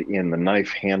board and in the knife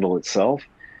handle itself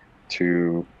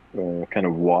to kind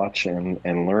of watch and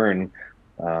learn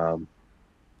um,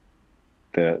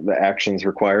 the actions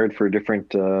required for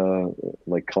different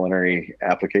like culinary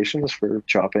applications for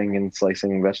chopping and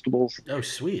slicing vegetables. Oh,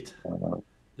 sweet. Uh,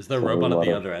 Is there a so there was robot a at lot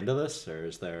the of other end of this, or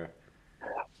is there?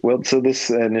 well, so this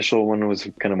initial one was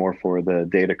kind of more for the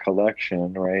data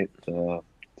collection, right?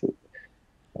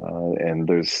 And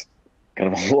there's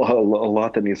kind of a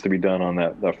lot that needs to be done on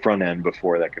the front end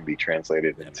before that can be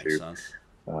translated That makes into sense.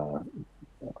 uh,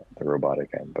 the robotic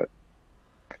end. But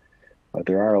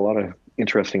there are a lot of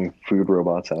interesting food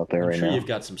robots out there I'm right sure you've now.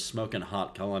 got some smoking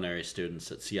hot culinary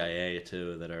students at CIA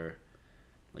too that are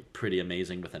like pretty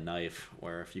amazing with a knife.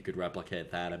 Where if you could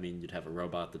replicate that, I mean, you'd have a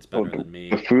robot that's Oh, better than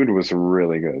the me. food was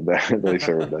really good that they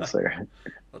served us there.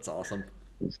 That's awesome.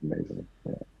 It was amazing.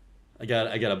 Yeah. I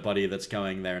got a buddy that's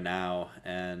going there now,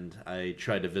 and I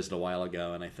tried to visit a while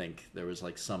ago, and I think there was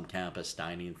like some campus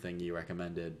dining thing you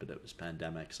recommended, but it was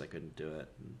pandemic, so I couldn't do it.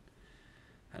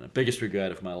 And the biggest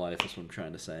regret of my life is what I'm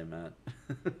trying to say, Matt.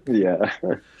 Yeah.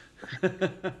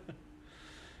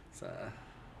 So,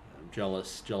 I'm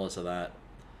jealous of that.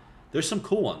 There's some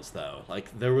cool ones though.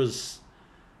 Like there was,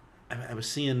 I was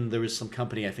seeing there was some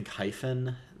company I think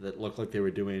Hyphen that looked like they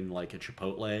were doing like a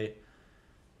Chipotle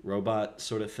robot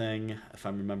sort of thing, if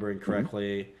I'm remembering Mhm.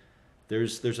 correctly.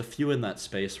 There's a few in that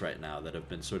space right now that have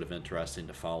been sort of interesting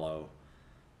to follow,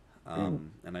 Mm.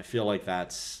 and I feel like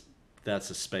that's a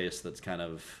space that's kind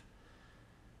of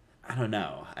I don't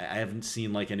know. I haven't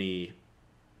seen like any.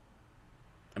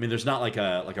 I mean, there's not like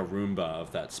a Roomba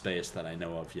of that space that I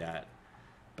know of yet,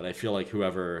 but I feel like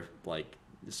whoever like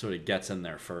sort of gets in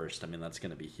there first, I mean, that's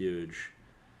going to be huge.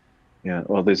 Yeah.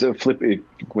 Well, there's a Flippy.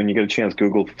 When you get a chance,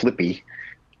 Google Flippy.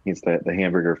 He's the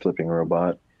hamburger flipping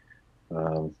robot.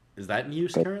 Um, Is that in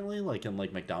use but currently, like in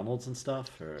like McDonald's and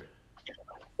stuff, or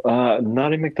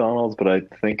not in McDonald's, but I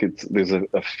think there's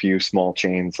a few small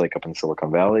chains like up in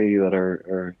Silicon Valley that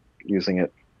are using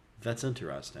it. that's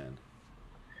interesting.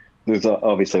 There's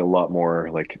obviously a lot more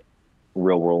like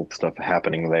real world stuff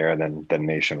happening there than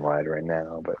nationwide right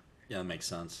now. But Yeah, that makes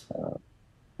sense.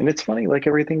 and it's funny, like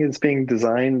everything is being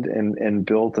designed and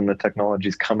built, and the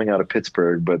technology's coming out of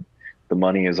Pittsburgh, but the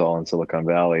money is all in Silicon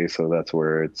Valley, so that's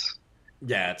where it's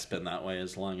Yeah, it's been that way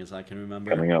as long as I can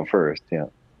remember. coming out first. Yeah,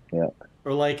 yeah.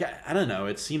 Or like I don't know.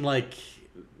 It seemed like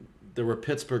there were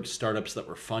Pittsburgh startups that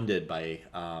were funded by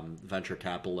venture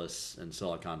capitalists in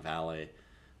Silicon Valley,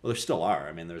 Well, there still are.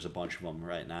 I mean, there's a bunch of them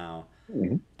right now,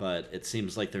 Hmm. but it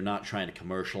seems like they're not trying to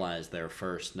commercialize their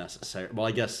first necessary. Well,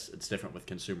 I guess it's different with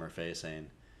consumer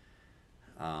facing.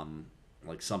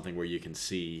 Like something where you can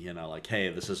see, like, hey,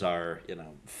 this is our,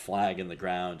 flag in the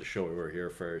ground to show we were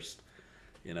here first.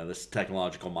 This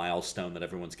technological milestone that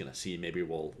everyone's going to see. Maybe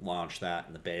we'll launch that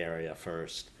in the Bay Area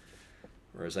first.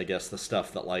 Whereas I guess the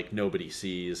stuff that like nobody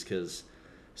sees, because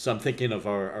so I'm thinking of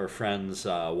our friend's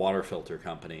water filter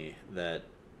company that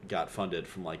got funded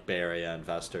from like Bay Area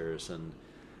investors, and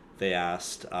they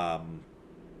asked,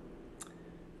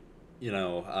 you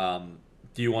know, um,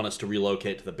 do you want us to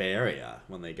relocate to the Bay Area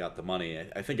when they got the money?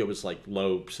 I think it was like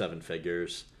low seven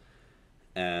figures.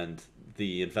 And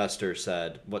the investor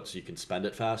said, what, so you can spend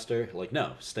it faster? Like,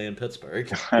 no, stay in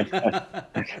Pittsburgh.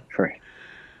 Right.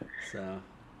 So,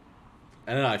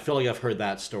 I don't know. I feel like I've heard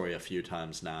that story a few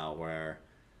times now where,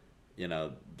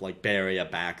 like Bay Area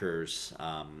backers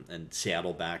and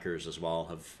Seattle backers as well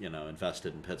have,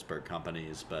 invested in Pittsburgh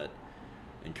companies, but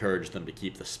encouraged them to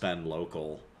keep the spend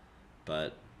local.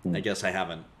 But I Mm. guess I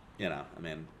haven't, I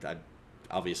mean, I'm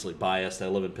obviously biased. I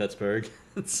live in Pittsburgh.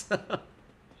 So,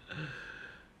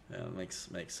 yeah, it makes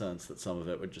sense that some of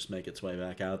it would just make its way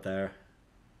back out there.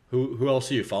 Who else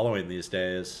are you following these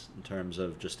days in terms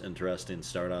of just interesting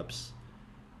startups?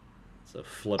 So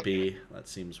Flippy, that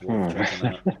seems worth checking Hmm.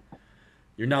 out.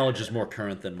 Your knowledge is more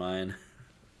current than mine.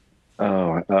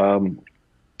 Oh,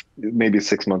 maybe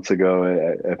 6 months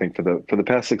ago. I think for the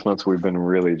past 6 months, we've been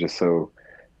really just so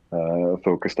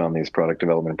focused on these product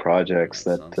development That projects makes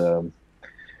that sense.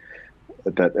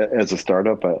 that as a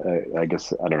startup, I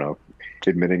guess I don't know,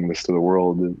 admitting this to the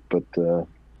world, but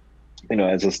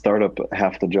as a startup,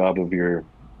 half the job of your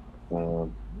uh,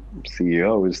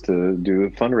 CEO is to do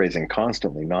fundraising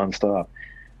constantly, nonstop.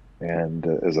 And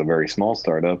as a very small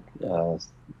startup, Yeah,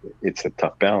 it's a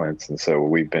tough balance. And so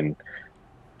we've been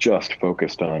just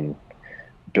focused on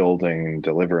building,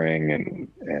 delivering,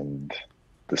 and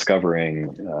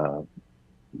discovering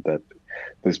that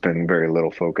there's been very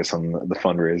little focus on the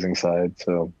fundraising side.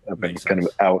 So I've been makes kind of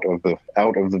sense. out of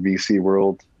the VC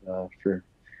world for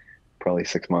probably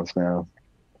 6 months now.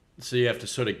 So you have to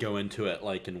sort of go into it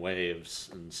like in waves,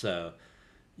 and so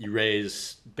you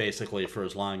raise basically for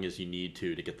as long as you need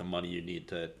to get the money you need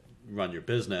to run your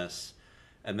business,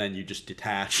 and then you just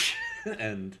detach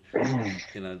and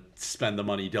spend the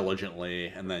money diligently,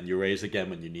 and then you raise again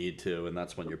when you need to, and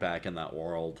that's when you're back in that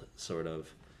world, sort of.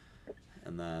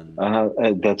 And then,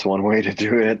 That's one way to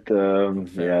do it.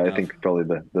 fair Yeah, I enough. think probably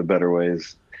the better way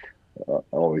is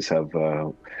always have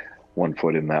one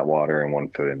foot in that water and one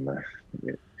foot in the.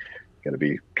 You got to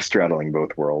be straddling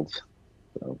both worlds.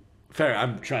 So, Fair.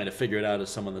 I'm trying to figure it out as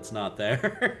someone that's not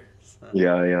there. So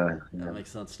yeah, yeah, that yeah.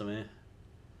 makes sense to me.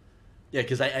 Yeah,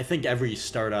 because I think every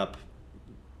startup,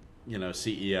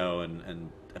 CEO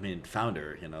and I mean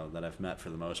founder, that I've met for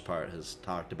the most part has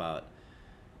talked about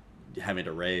having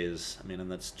to raise. I mean, and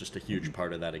that's just a huge Mhm.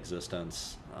 part of that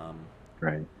existence.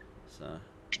 Right. So,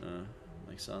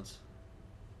 makes sense.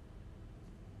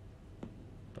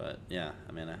 But yeah,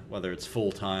 I mean, whether it's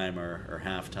full time or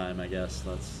half time, I guess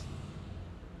that's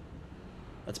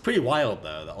pretty wild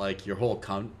though. That like your whole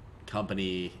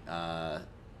company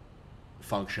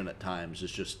function at times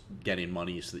is just getting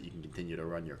money so that you can continue to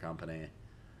run your company.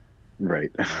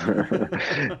 Right. You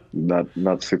know?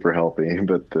 Not super healthy,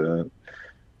 but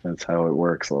that's how it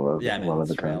works Yeah, I a mean, lot of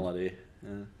the it's time. reality.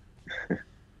 Yeah.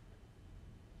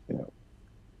 Yeah.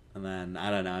 And then I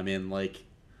don't know. I mean, like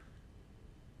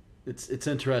it's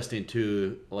interesting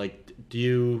too. Like, do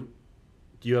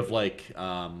you have like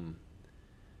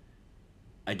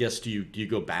I guess do you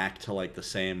go back to like the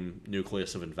same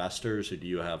nucleus of investors, or do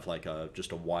you have like a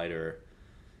just a wider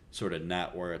sort of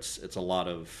net where it's a lot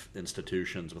of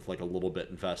institutions with like a little bit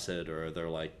invested, or they're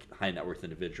like high net worth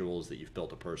individuals that you've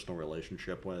built a personal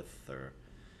relationship with, or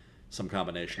some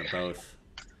combination of both?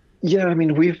 Yeah, I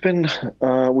mean, we've been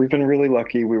really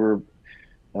lucky. We were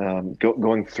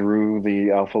going through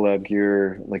the Alpha Lab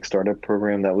Gear like startup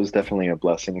program. That was definitely a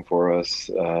blessing for us.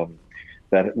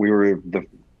 That we were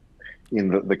in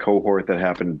the cohort that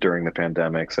happened during the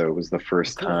pandemic, so it was the Oh,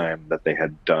 first cool. time that they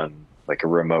had done like a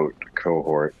remote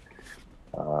cohort.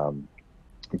 Um,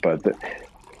 but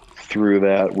through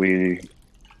that, we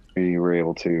were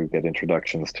able to get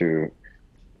introductions to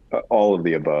all of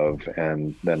the above,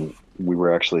 and then we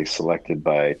were actually selected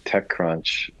by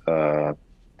TechCrunch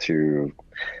to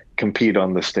compete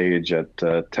on the stage at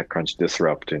TechCrunch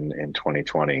Disrupt in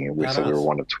 2020. So we were Badass.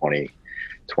 one of 20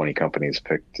 companies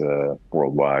picked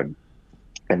worldwide,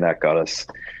 and that got us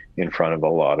in front of a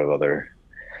lot of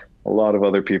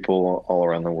other people all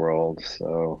around the world.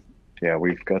 So yeah,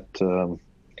 we've got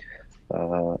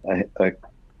a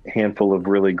handful of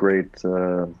really great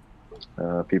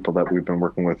people that we've been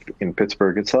working with in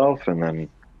Pittsburgh itself, and then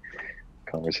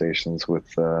conversations with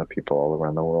people all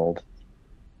around the world.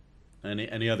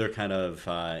 Any other kind of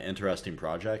interesting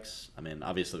projects? I mean,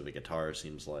 obviously the guitar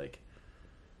seems like,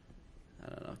 I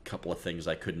don't know, a couple of things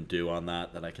I couldn't do on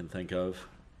that I can think of.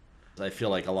 I feel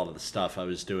like a lot of the stuff I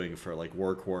was doing for like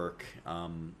work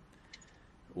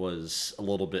was a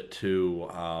little bit too,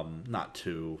 not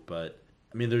too, but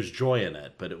I mean, there's joy in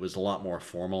it, but it was a lot more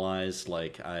formalized.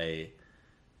 Like I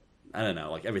don't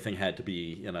know, like everything had to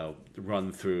be,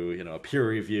 run through, a peer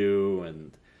review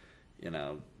and, you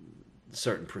know,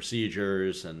 certain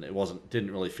procedures, and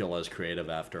didn't really feel as creative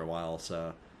after a while.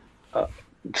 So Uh,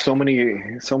 so many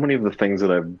of the things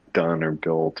that I've done or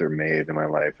built or made in my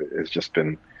life has just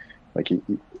been like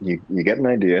you get an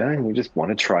idea and you just want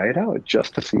to try it out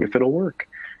just to see if it'll work.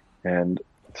 And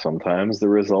sometimes the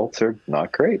results are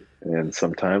not great, and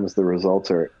sometimes the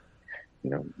results are,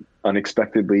 you know,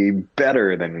 unexpectedly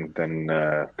better than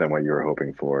what you were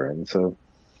hoping for. And so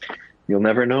you'll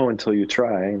never know until you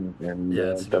try. And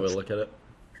yeah, it's a good way to that's look at it.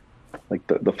 like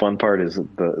the fun part is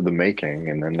the making,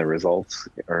 and then the results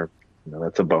are,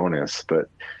 that's a bonus. But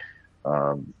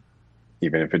um,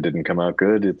 even if it didn't come out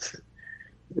good, it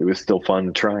was still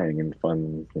fun trying and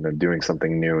fun, doing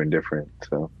something new and different.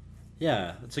 So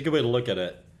Yeah, it's a good way to look at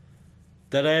it.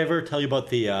 Did I ever tell you about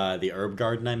the herb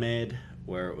garden I made,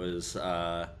 where it was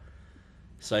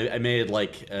so I made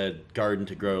like a garden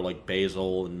to grow like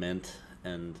basil and mint,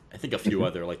 and I think a few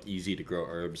other like easy to grow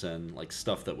herbs, and like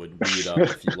stuff that would weed up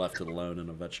if you left it alone in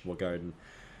a vegetable garden.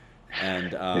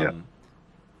 And yeah,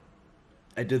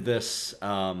 I did this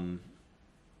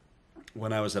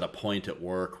when I was at a point at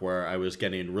work where I was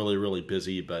getting really, really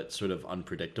busy, but sort of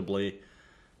unpredictably,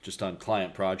 just on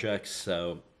client projects.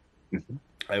 So Mhm.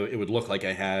 it would look like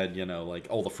I had, like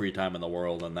all the free time in the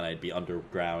world, and then I'd be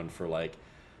underground for like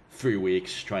 3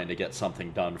 weeks trying to get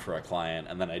something done for a client,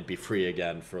 and then I'd be free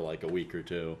again for like a week or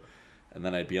two, and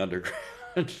then I'd be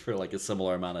underground for like a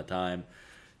similar amount of time.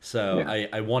 So yeah,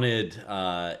 I wanted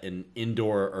an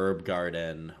indoor herb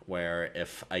garden where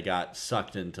if I got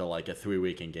sucked into like a 3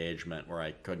 week engagement where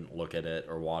I couldn't look at it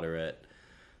or water it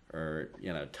or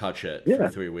touch it for yeah.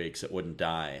 3 weeks, it wouldn't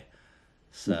die.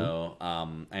 Hmm. So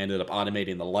I ended up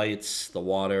automating the lights, the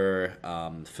water,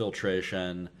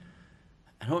 filtration.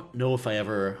 I don't know if I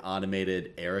ever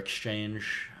automated air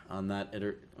exchange on that.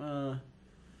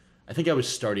 I think I was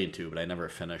starting to, but I never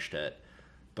finished it.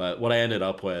 But what I ended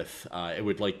up with, it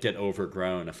would like get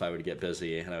overgrown if I would get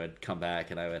busy, and I would come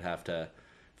back and I would have to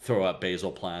throw up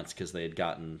basil plants because they had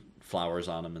gotten flowers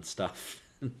on them and stuff.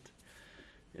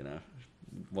 you know,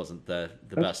 wasn't the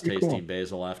That's best pretty cool. tasting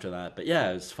basil after that. But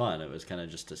yeah, it was fun. It was kind of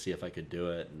just to see if I could do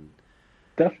it, and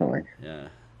Definitely. yeah,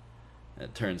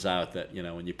 it turns out that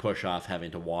when you push off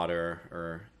having to water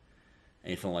or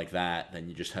anything like that, then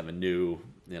you just have a new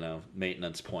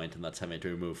maintenance point, and that's having to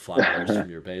remove flowers from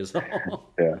your basil.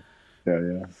 Yeah, yeah,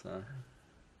 yeah. So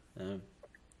yeah.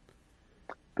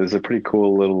 There's a pretty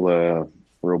cool little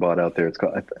robot out there. It's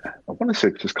called, I want to say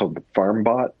it's just called the Farm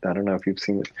Bot. I don't know if you've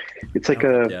seen it. It's I like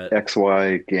don't think a yet.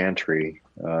 XY gantry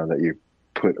that you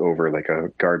put over like a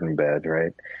garden bed,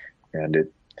 right? And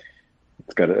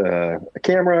it's got a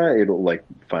camera. It'll like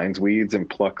finds weeds and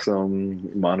plucks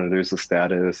them, monitors the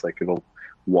status. Like it'll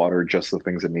water just the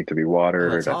things that need to be Oh,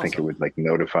 that's watered. I think it awesome. would like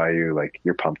notify you like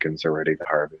your pumpkins are ready to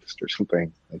harvest or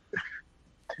something. Like,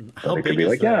 How but it could big be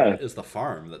is like, yeah. the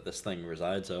farm that this thing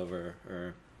resides over?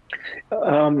 Or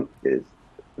Um, it,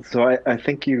 so I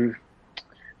think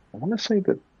I want to say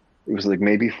that it was like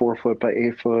maybe 4 foot by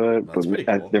 8 foot, well, but that's pretty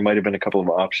cool. there might have been a couple of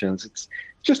options. It's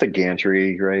just a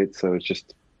gantry, right? So it's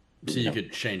just, So you you know,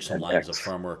 could change some an lines of X.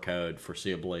 firmware code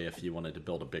foreseeably if you wanted to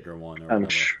build a bigger one or I'm whatever.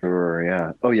 sure,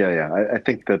 yeah. Oh, yeah, yeah. I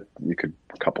think that you could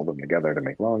couple them together to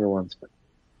make longer ones, but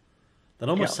That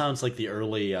yeah. almost sounds like the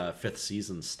early fifth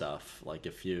season stuff. Like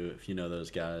if you know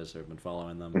those guys or have been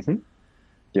following them. Hmm.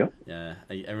 Yeah. Yeah,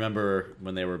 I remember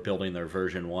when they were building their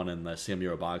version one in the CMU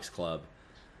Robotics Club,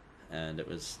 and it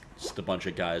was just a bunch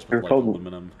of guys with They're like called,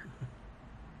 aluminum.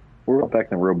 we're back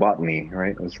in Robotany,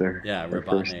 right? Was Yeah, their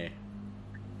first Robotny.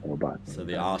 So Robotany.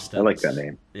 the I like that Austins.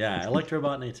 name. Yeah, I liked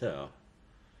Robotny too.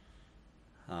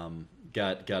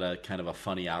 Got a kind of a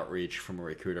funny outreach from a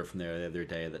recruiter from there the other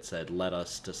day that said, "Let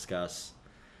us discuss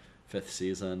fifth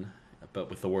season," but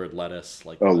with the word lettuce,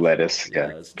 like Oh, the lettuce. Yeah.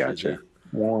 yeah, it's cheesy. Gotcha.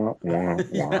 Wah, wah,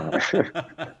 wah.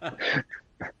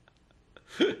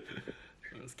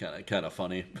 It was kind of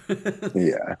funny.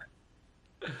 Yeah.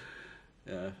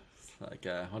 Yeah, it's like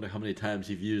I wonder how many times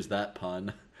you've used that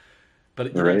pun.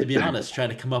 But you know, to Right. be honest, trying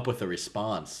to come up with a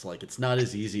response, like it's not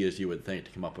as easy as you would think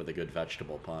to come up with a good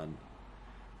vegetable pun.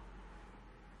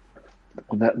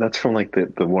 That's from like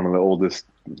the one of the oldest,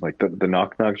 like the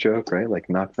knock knock joke, right? Like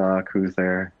knock knock, who's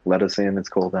there? Let us in, it's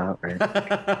cold out, right?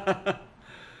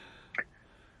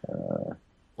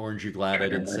 Orange, you glad I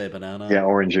didn't say Yeah, banana?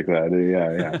 orange you glad.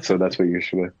 Yeah, yeah. So that's what you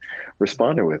should have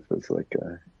responded with. Was like,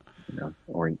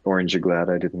 orange you glad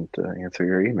I didn't answer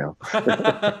your email.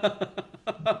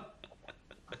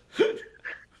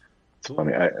 It's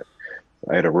funny. Cool.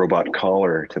 I had a robot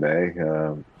caller today,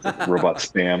 robot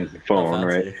spam How phone,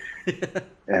 right? fancy.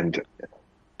 And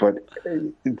but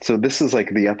so this is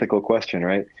like the ethical question,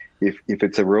 right? If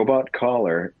it's a robot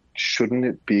caller, shouldn't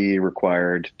it be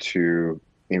required to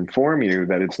inform you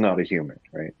that it's not a human,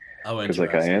 right? Oh, Because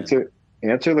like I interesting.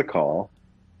 answer the call,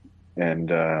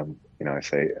 and I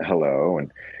say hello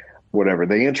and whatever.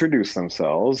 They introduce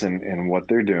themselves and what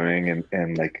they're doing,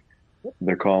 and like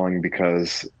they're calling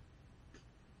because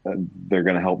they're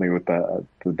going to help me with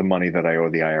the money that I owe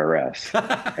the IRS.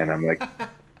 And I'm like,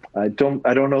 I don't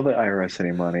owe the IRS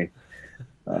any money.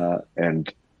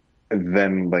 And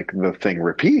then like the thing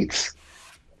repeats,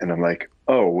 and I'm like,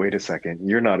 oh, wait a second,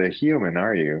 you're not a human,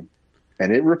 are you?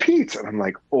 And it repeats, and I'm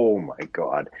like, oh my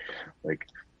God, like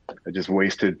I just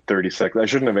wasted 30 seconds. I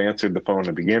shouldn't have answered the phone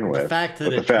to begin The with, fact that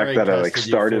but the it fact Turing that I like tested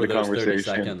you started for a those 30 conversation,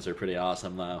 seconds are pretty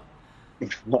awesome, though.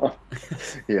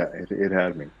 yeah, it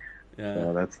had me. Yeah,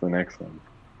 So that's the next one.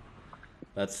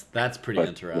 that's pretty But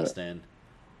interesting.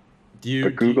 but Do you,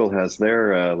 Google has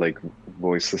their like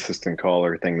voice assistant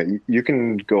caller thing that you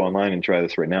can go online and try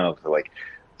this right now to like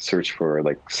search for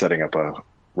like setting up a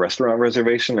restaurant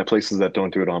reservation at places that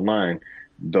don't do it online.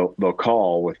 They'll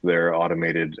call with their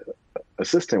automated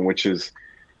assistant, which is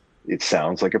it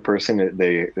sounds like a person.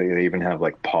 They even have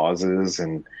like pauses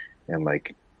and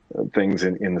like things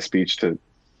in the speech to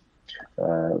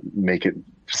make it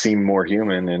seem more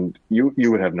human, and you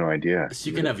would have no idea. so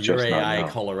you You can would have your just not AI know.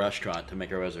 call a restaurant to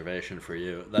make a reservation for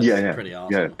you. Yeah, That's yeah, pretty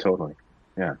yeah, awesome. totally.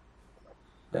 Yeah,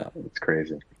 yeah, Yeah. it's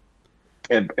crazy.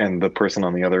 And the person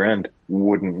on the other end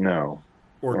wouldn't know,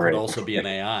 Or it could right? also be an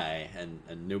AI,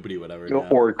 and nobody would ever know.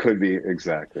 Or it could be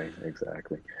exactly.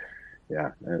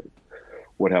 Yeah.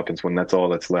 What happens when that's all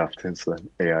that's left? Is the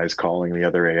AIs calling the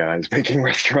other AIs, making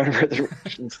restaurant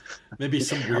reservations. Maybe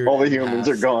some weird All the humans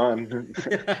are empaths. gone.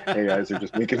 Yeah. AIs are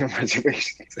just making them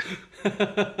reservations.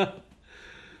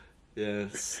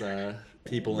 Yes, Oh,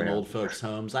 people in man. old folks'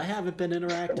 homes I haven't been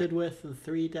interacted with in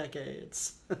 3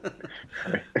 decades.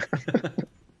 Right.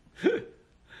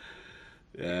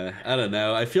 Yeah, I don't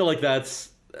know. I feel like that's.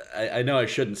 I know I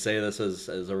shouldn't say this as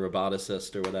a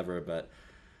roboticist or whatever, but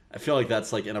I feel like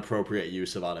that's like inappropriate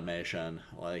use of automation.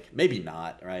 Like maybe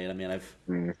not, right? I mean,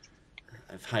 Mm,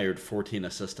 I've hired 14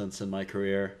 assistants in my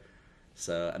career,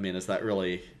 so I mean, is that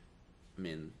really? I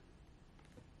mean,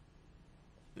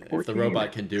 if the 14.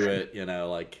 robot can do it,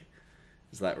 like,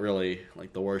 is that really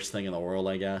like the worst thing in the world?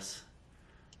 I guess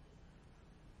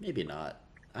maybe not.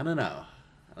 I don't know.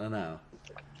 I don't know.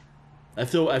 I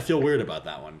feel weird about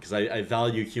that one because I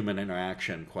value human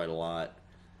interaction quite a lot,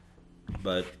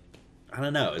 but I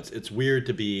don't know. It's weird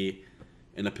to be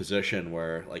in a position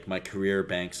where like my career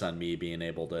banks on me being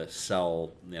able to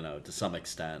sell, to some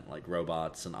extent, like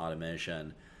robots and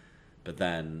automation, but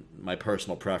then my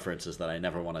personal preference is that I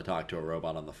never want to talk to a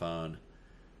robot on the phone.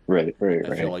 Right, right,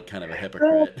 I feel right. like kind of a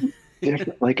Well, hypocrite.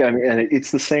 different. Like I mean, and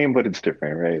it's the same, but it's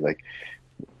different, right? Like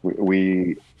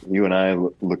you and I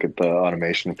look at the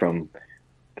automation from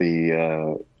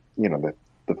the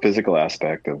the physical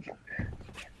aspect of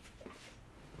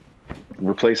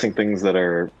replacing things that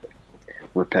are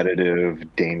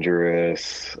repetitive,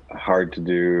 dangerous, hard to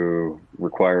do,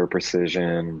 require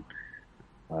precision,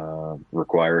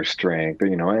 require strength.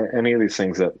 Any of these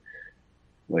things that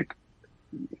like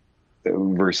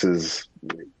versus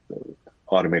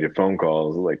automated phone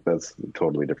calls, like that's a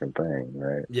totally different thing,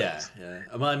 right? Yeah, yeah.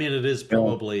 Well, I mean, it is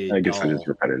Well, probably I guess it is dull.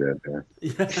 repetitive. Yeah.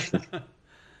 Yeah.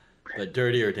 But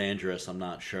dirty or dangerous, I'm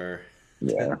not sure.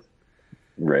 Yeah.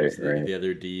 Right. Those are the Right.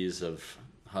 other D's of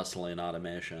hustling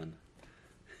automation.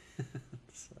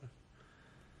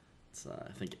 So,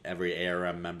 I think every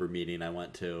ARM member meeting I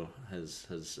went to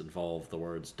has involved the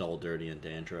words dull, dirty, and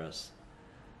dangerous.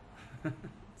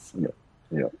 So, Yeah.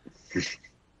 Yeah.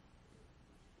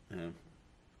 yeah,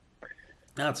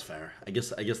 that's fair. I guess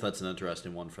that's an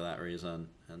interesting one for that reason.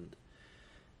 And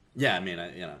yeah, I mean,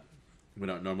 we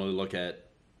don't normally look at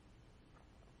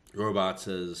robots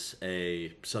as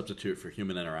a substitute for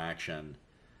human interaction,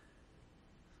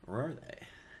 or are they?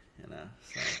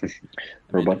 So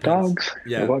I mean, it Robot depends. dogs.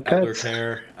 Yeah, Robot outdoor pets.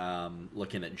 care.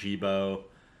 Looking at Jibo.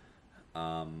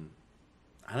 Um,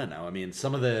 I don't know. I mean,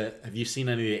 have you seen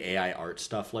any of the AI art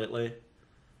stuff lately?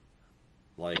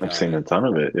 Like, I've seen a ton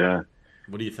of it. Yeah.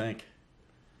 what do you think?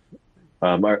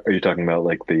 Are you talking about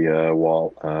like the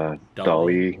wall Dolly?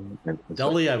 Dolly and stuff?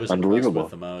 Dolly, I was impressed with Unbelievable.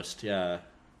 the most. Yeah.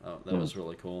 Oh, that Hmm. was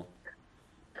really cool.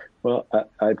 Well,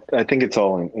 I think it's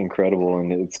all incredible,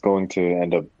 and it's going to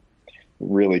end up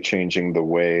really changing the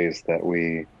ways that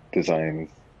we design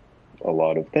a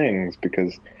lot of things.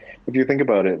 Because if you think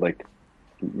about it, like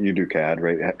you do CAD,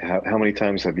 right? How many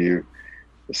times have you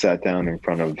sat down in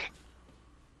front of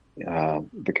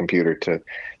the computer to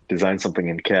design something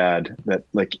in CAD that,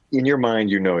 like, in your mind,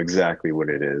 you know exactly what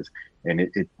it is, and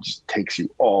it just takes you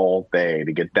all day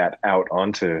to get that out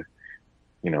onto,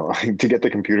 to get the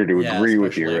computer to Yeah, agree with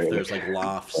especially you, if right? there's like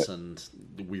lofts But, and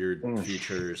weird mm,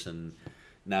 features, and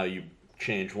now you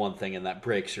change one thing and that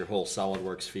breaks your whole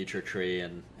SolidWorks feature tree,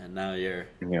 and now you're.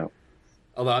 yeah,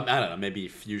 Although I don't know, maybe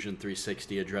Fusion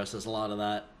 360 addresses a lot of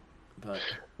that, but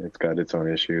it's got its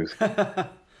own issues.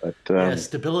 But yeah,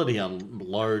 stability on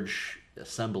large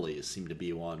assemblies seemed to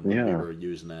be one when we yeah, were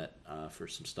using it for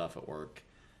some stuff at work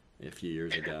a few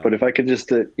years ago. but if I could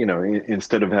just,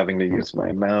 instead of having to use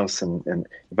my mouse, and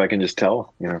if I can just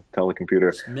tell the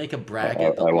computer, Just make a I,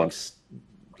 bracket that I want, looks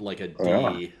like a yeah,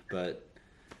 D, but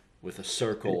with a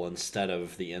circle instead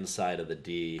of the inside of the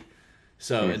D.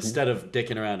 So hmm instead of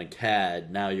dicking around in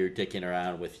CAD, now you're dicking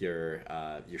around with your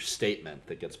statement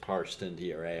that gets parsed into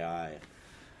your AI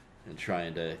and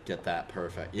trying to get that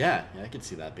perfect. Yeah, I could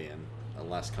see that being a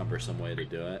less cumbersome way to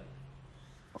do it.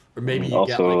 Or maybe you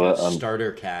get like also, a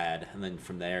starter CAD, and then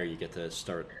from there you get to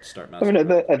start I messing mean,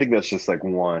 around. I think that's just like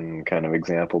one kind of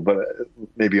example, but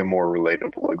maybe a more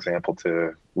relatable example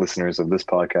to listeners of this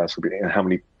podcast would be, how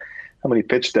many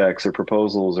pitch decks or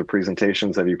proposals or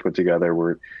presentations have you put together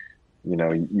where,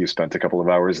 you spent a couple of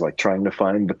hours like trying to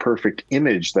find the perfect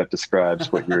image that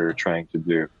describes what you're trying to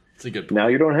do. It's a good Now point.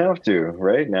 you don't have to,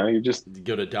 right? Now you just You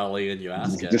go to Dolly and you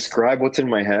ask it. describe what's in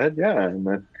my head, yeah, and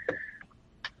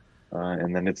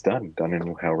then it's done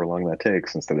in however long that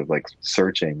takes, instead of like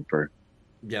searching for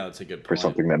Yeah, that's a good for point.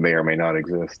 something that may or may not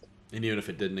exist. And even if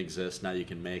it didn't exist, now you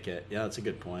can make it. Yeah, that's a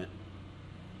good point.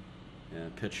 Yeah,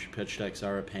 pitch decks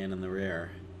are a pain in the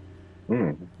rear.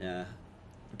 Hmm. Yeah,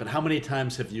 but how many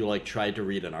times have you like tried to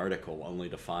read an article only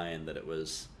to find that it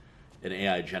was an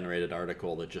AI generated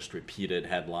article that just repeated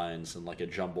headlines in like a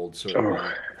jumbled sort of Oh,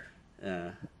 way?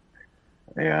 Yeah.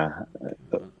 yeah.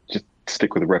 Just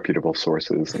stick with reputable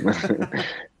sources, and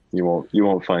you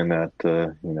won't find that.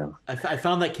 I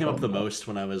found that came up the most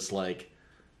when I was like,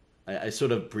 I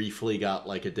sort of briefly got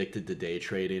like addicted to day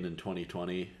trading in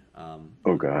 2020.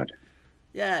 Oh God.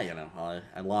 Yeah,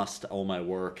 I lost all my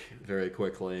work very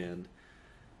quickly, and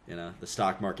the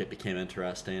stock market became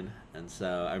interesting, and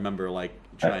so I remember like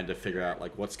Uh, trying to figure out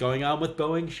like what's going on with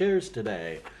Boeing shares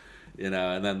today, and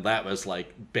then that was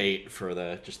like bait for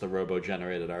the robo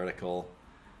generated article. I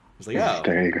was like, oh,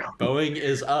 there you go. Boeing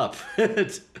is up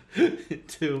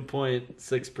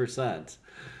 2.6%.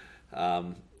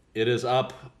 It is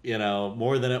up,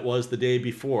 more than it was the day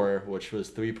before, which was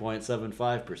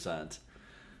 3.75%.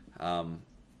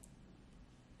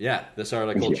 Yeah, this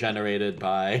article Yeah, generated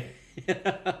by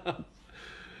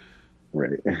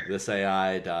right. this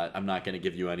AI dot I'm not going to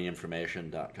give you any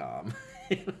information.com.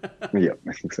 Yeah,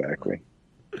 exactly.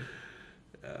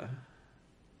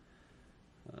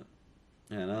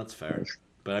 Yeah, no, that's fair.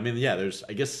 But I mean, yeah, there's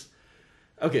I guess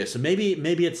okay, so maybe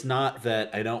it's not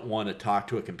that I don't want to talk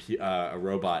to a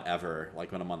robot ever,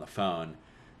 like when I'm on the phone.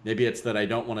 Maybe it's that I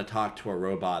don't want to talk to a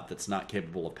robot that's not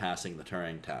capable of passing the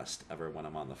Turing test ever when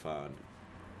I'm on the phone.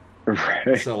 Right.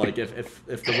 So like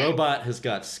if the robot has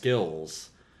got skills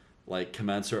like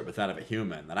commensurate with that of a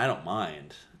human, then I don't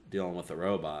mind dealing with the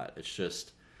robot. It's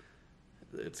just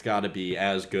it's got to be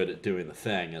as good at doing the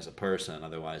thing as a person.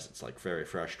 Otherwise, it's like very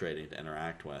frustrating to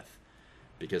interact with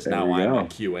because There now you I'm a go.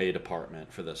 QA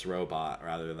department for this robot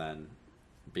rather than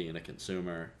being a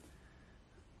consumer.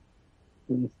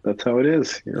 That's how it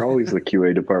is. You're always the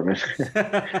QA department.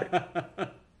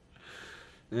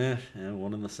 Yeah,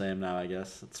 one and the same now, I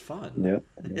guess. It's fun. Yep.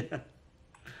 Yeah.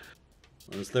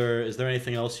 Is there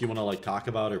anything else you want to like talk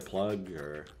about or plug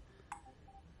or?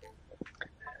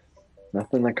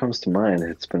 Nothing that comes to mind.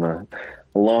 It's been a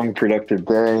long, productive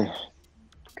day.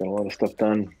 Got a lot of stuff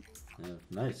done. Yeah,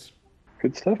 nice.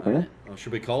 Good stuff, All man. right. Well,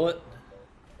 should we call it?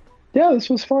 Yeah, this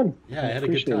was fun. Yeah, I I had a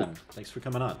good appreciate it. time. Thanks for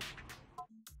coming on.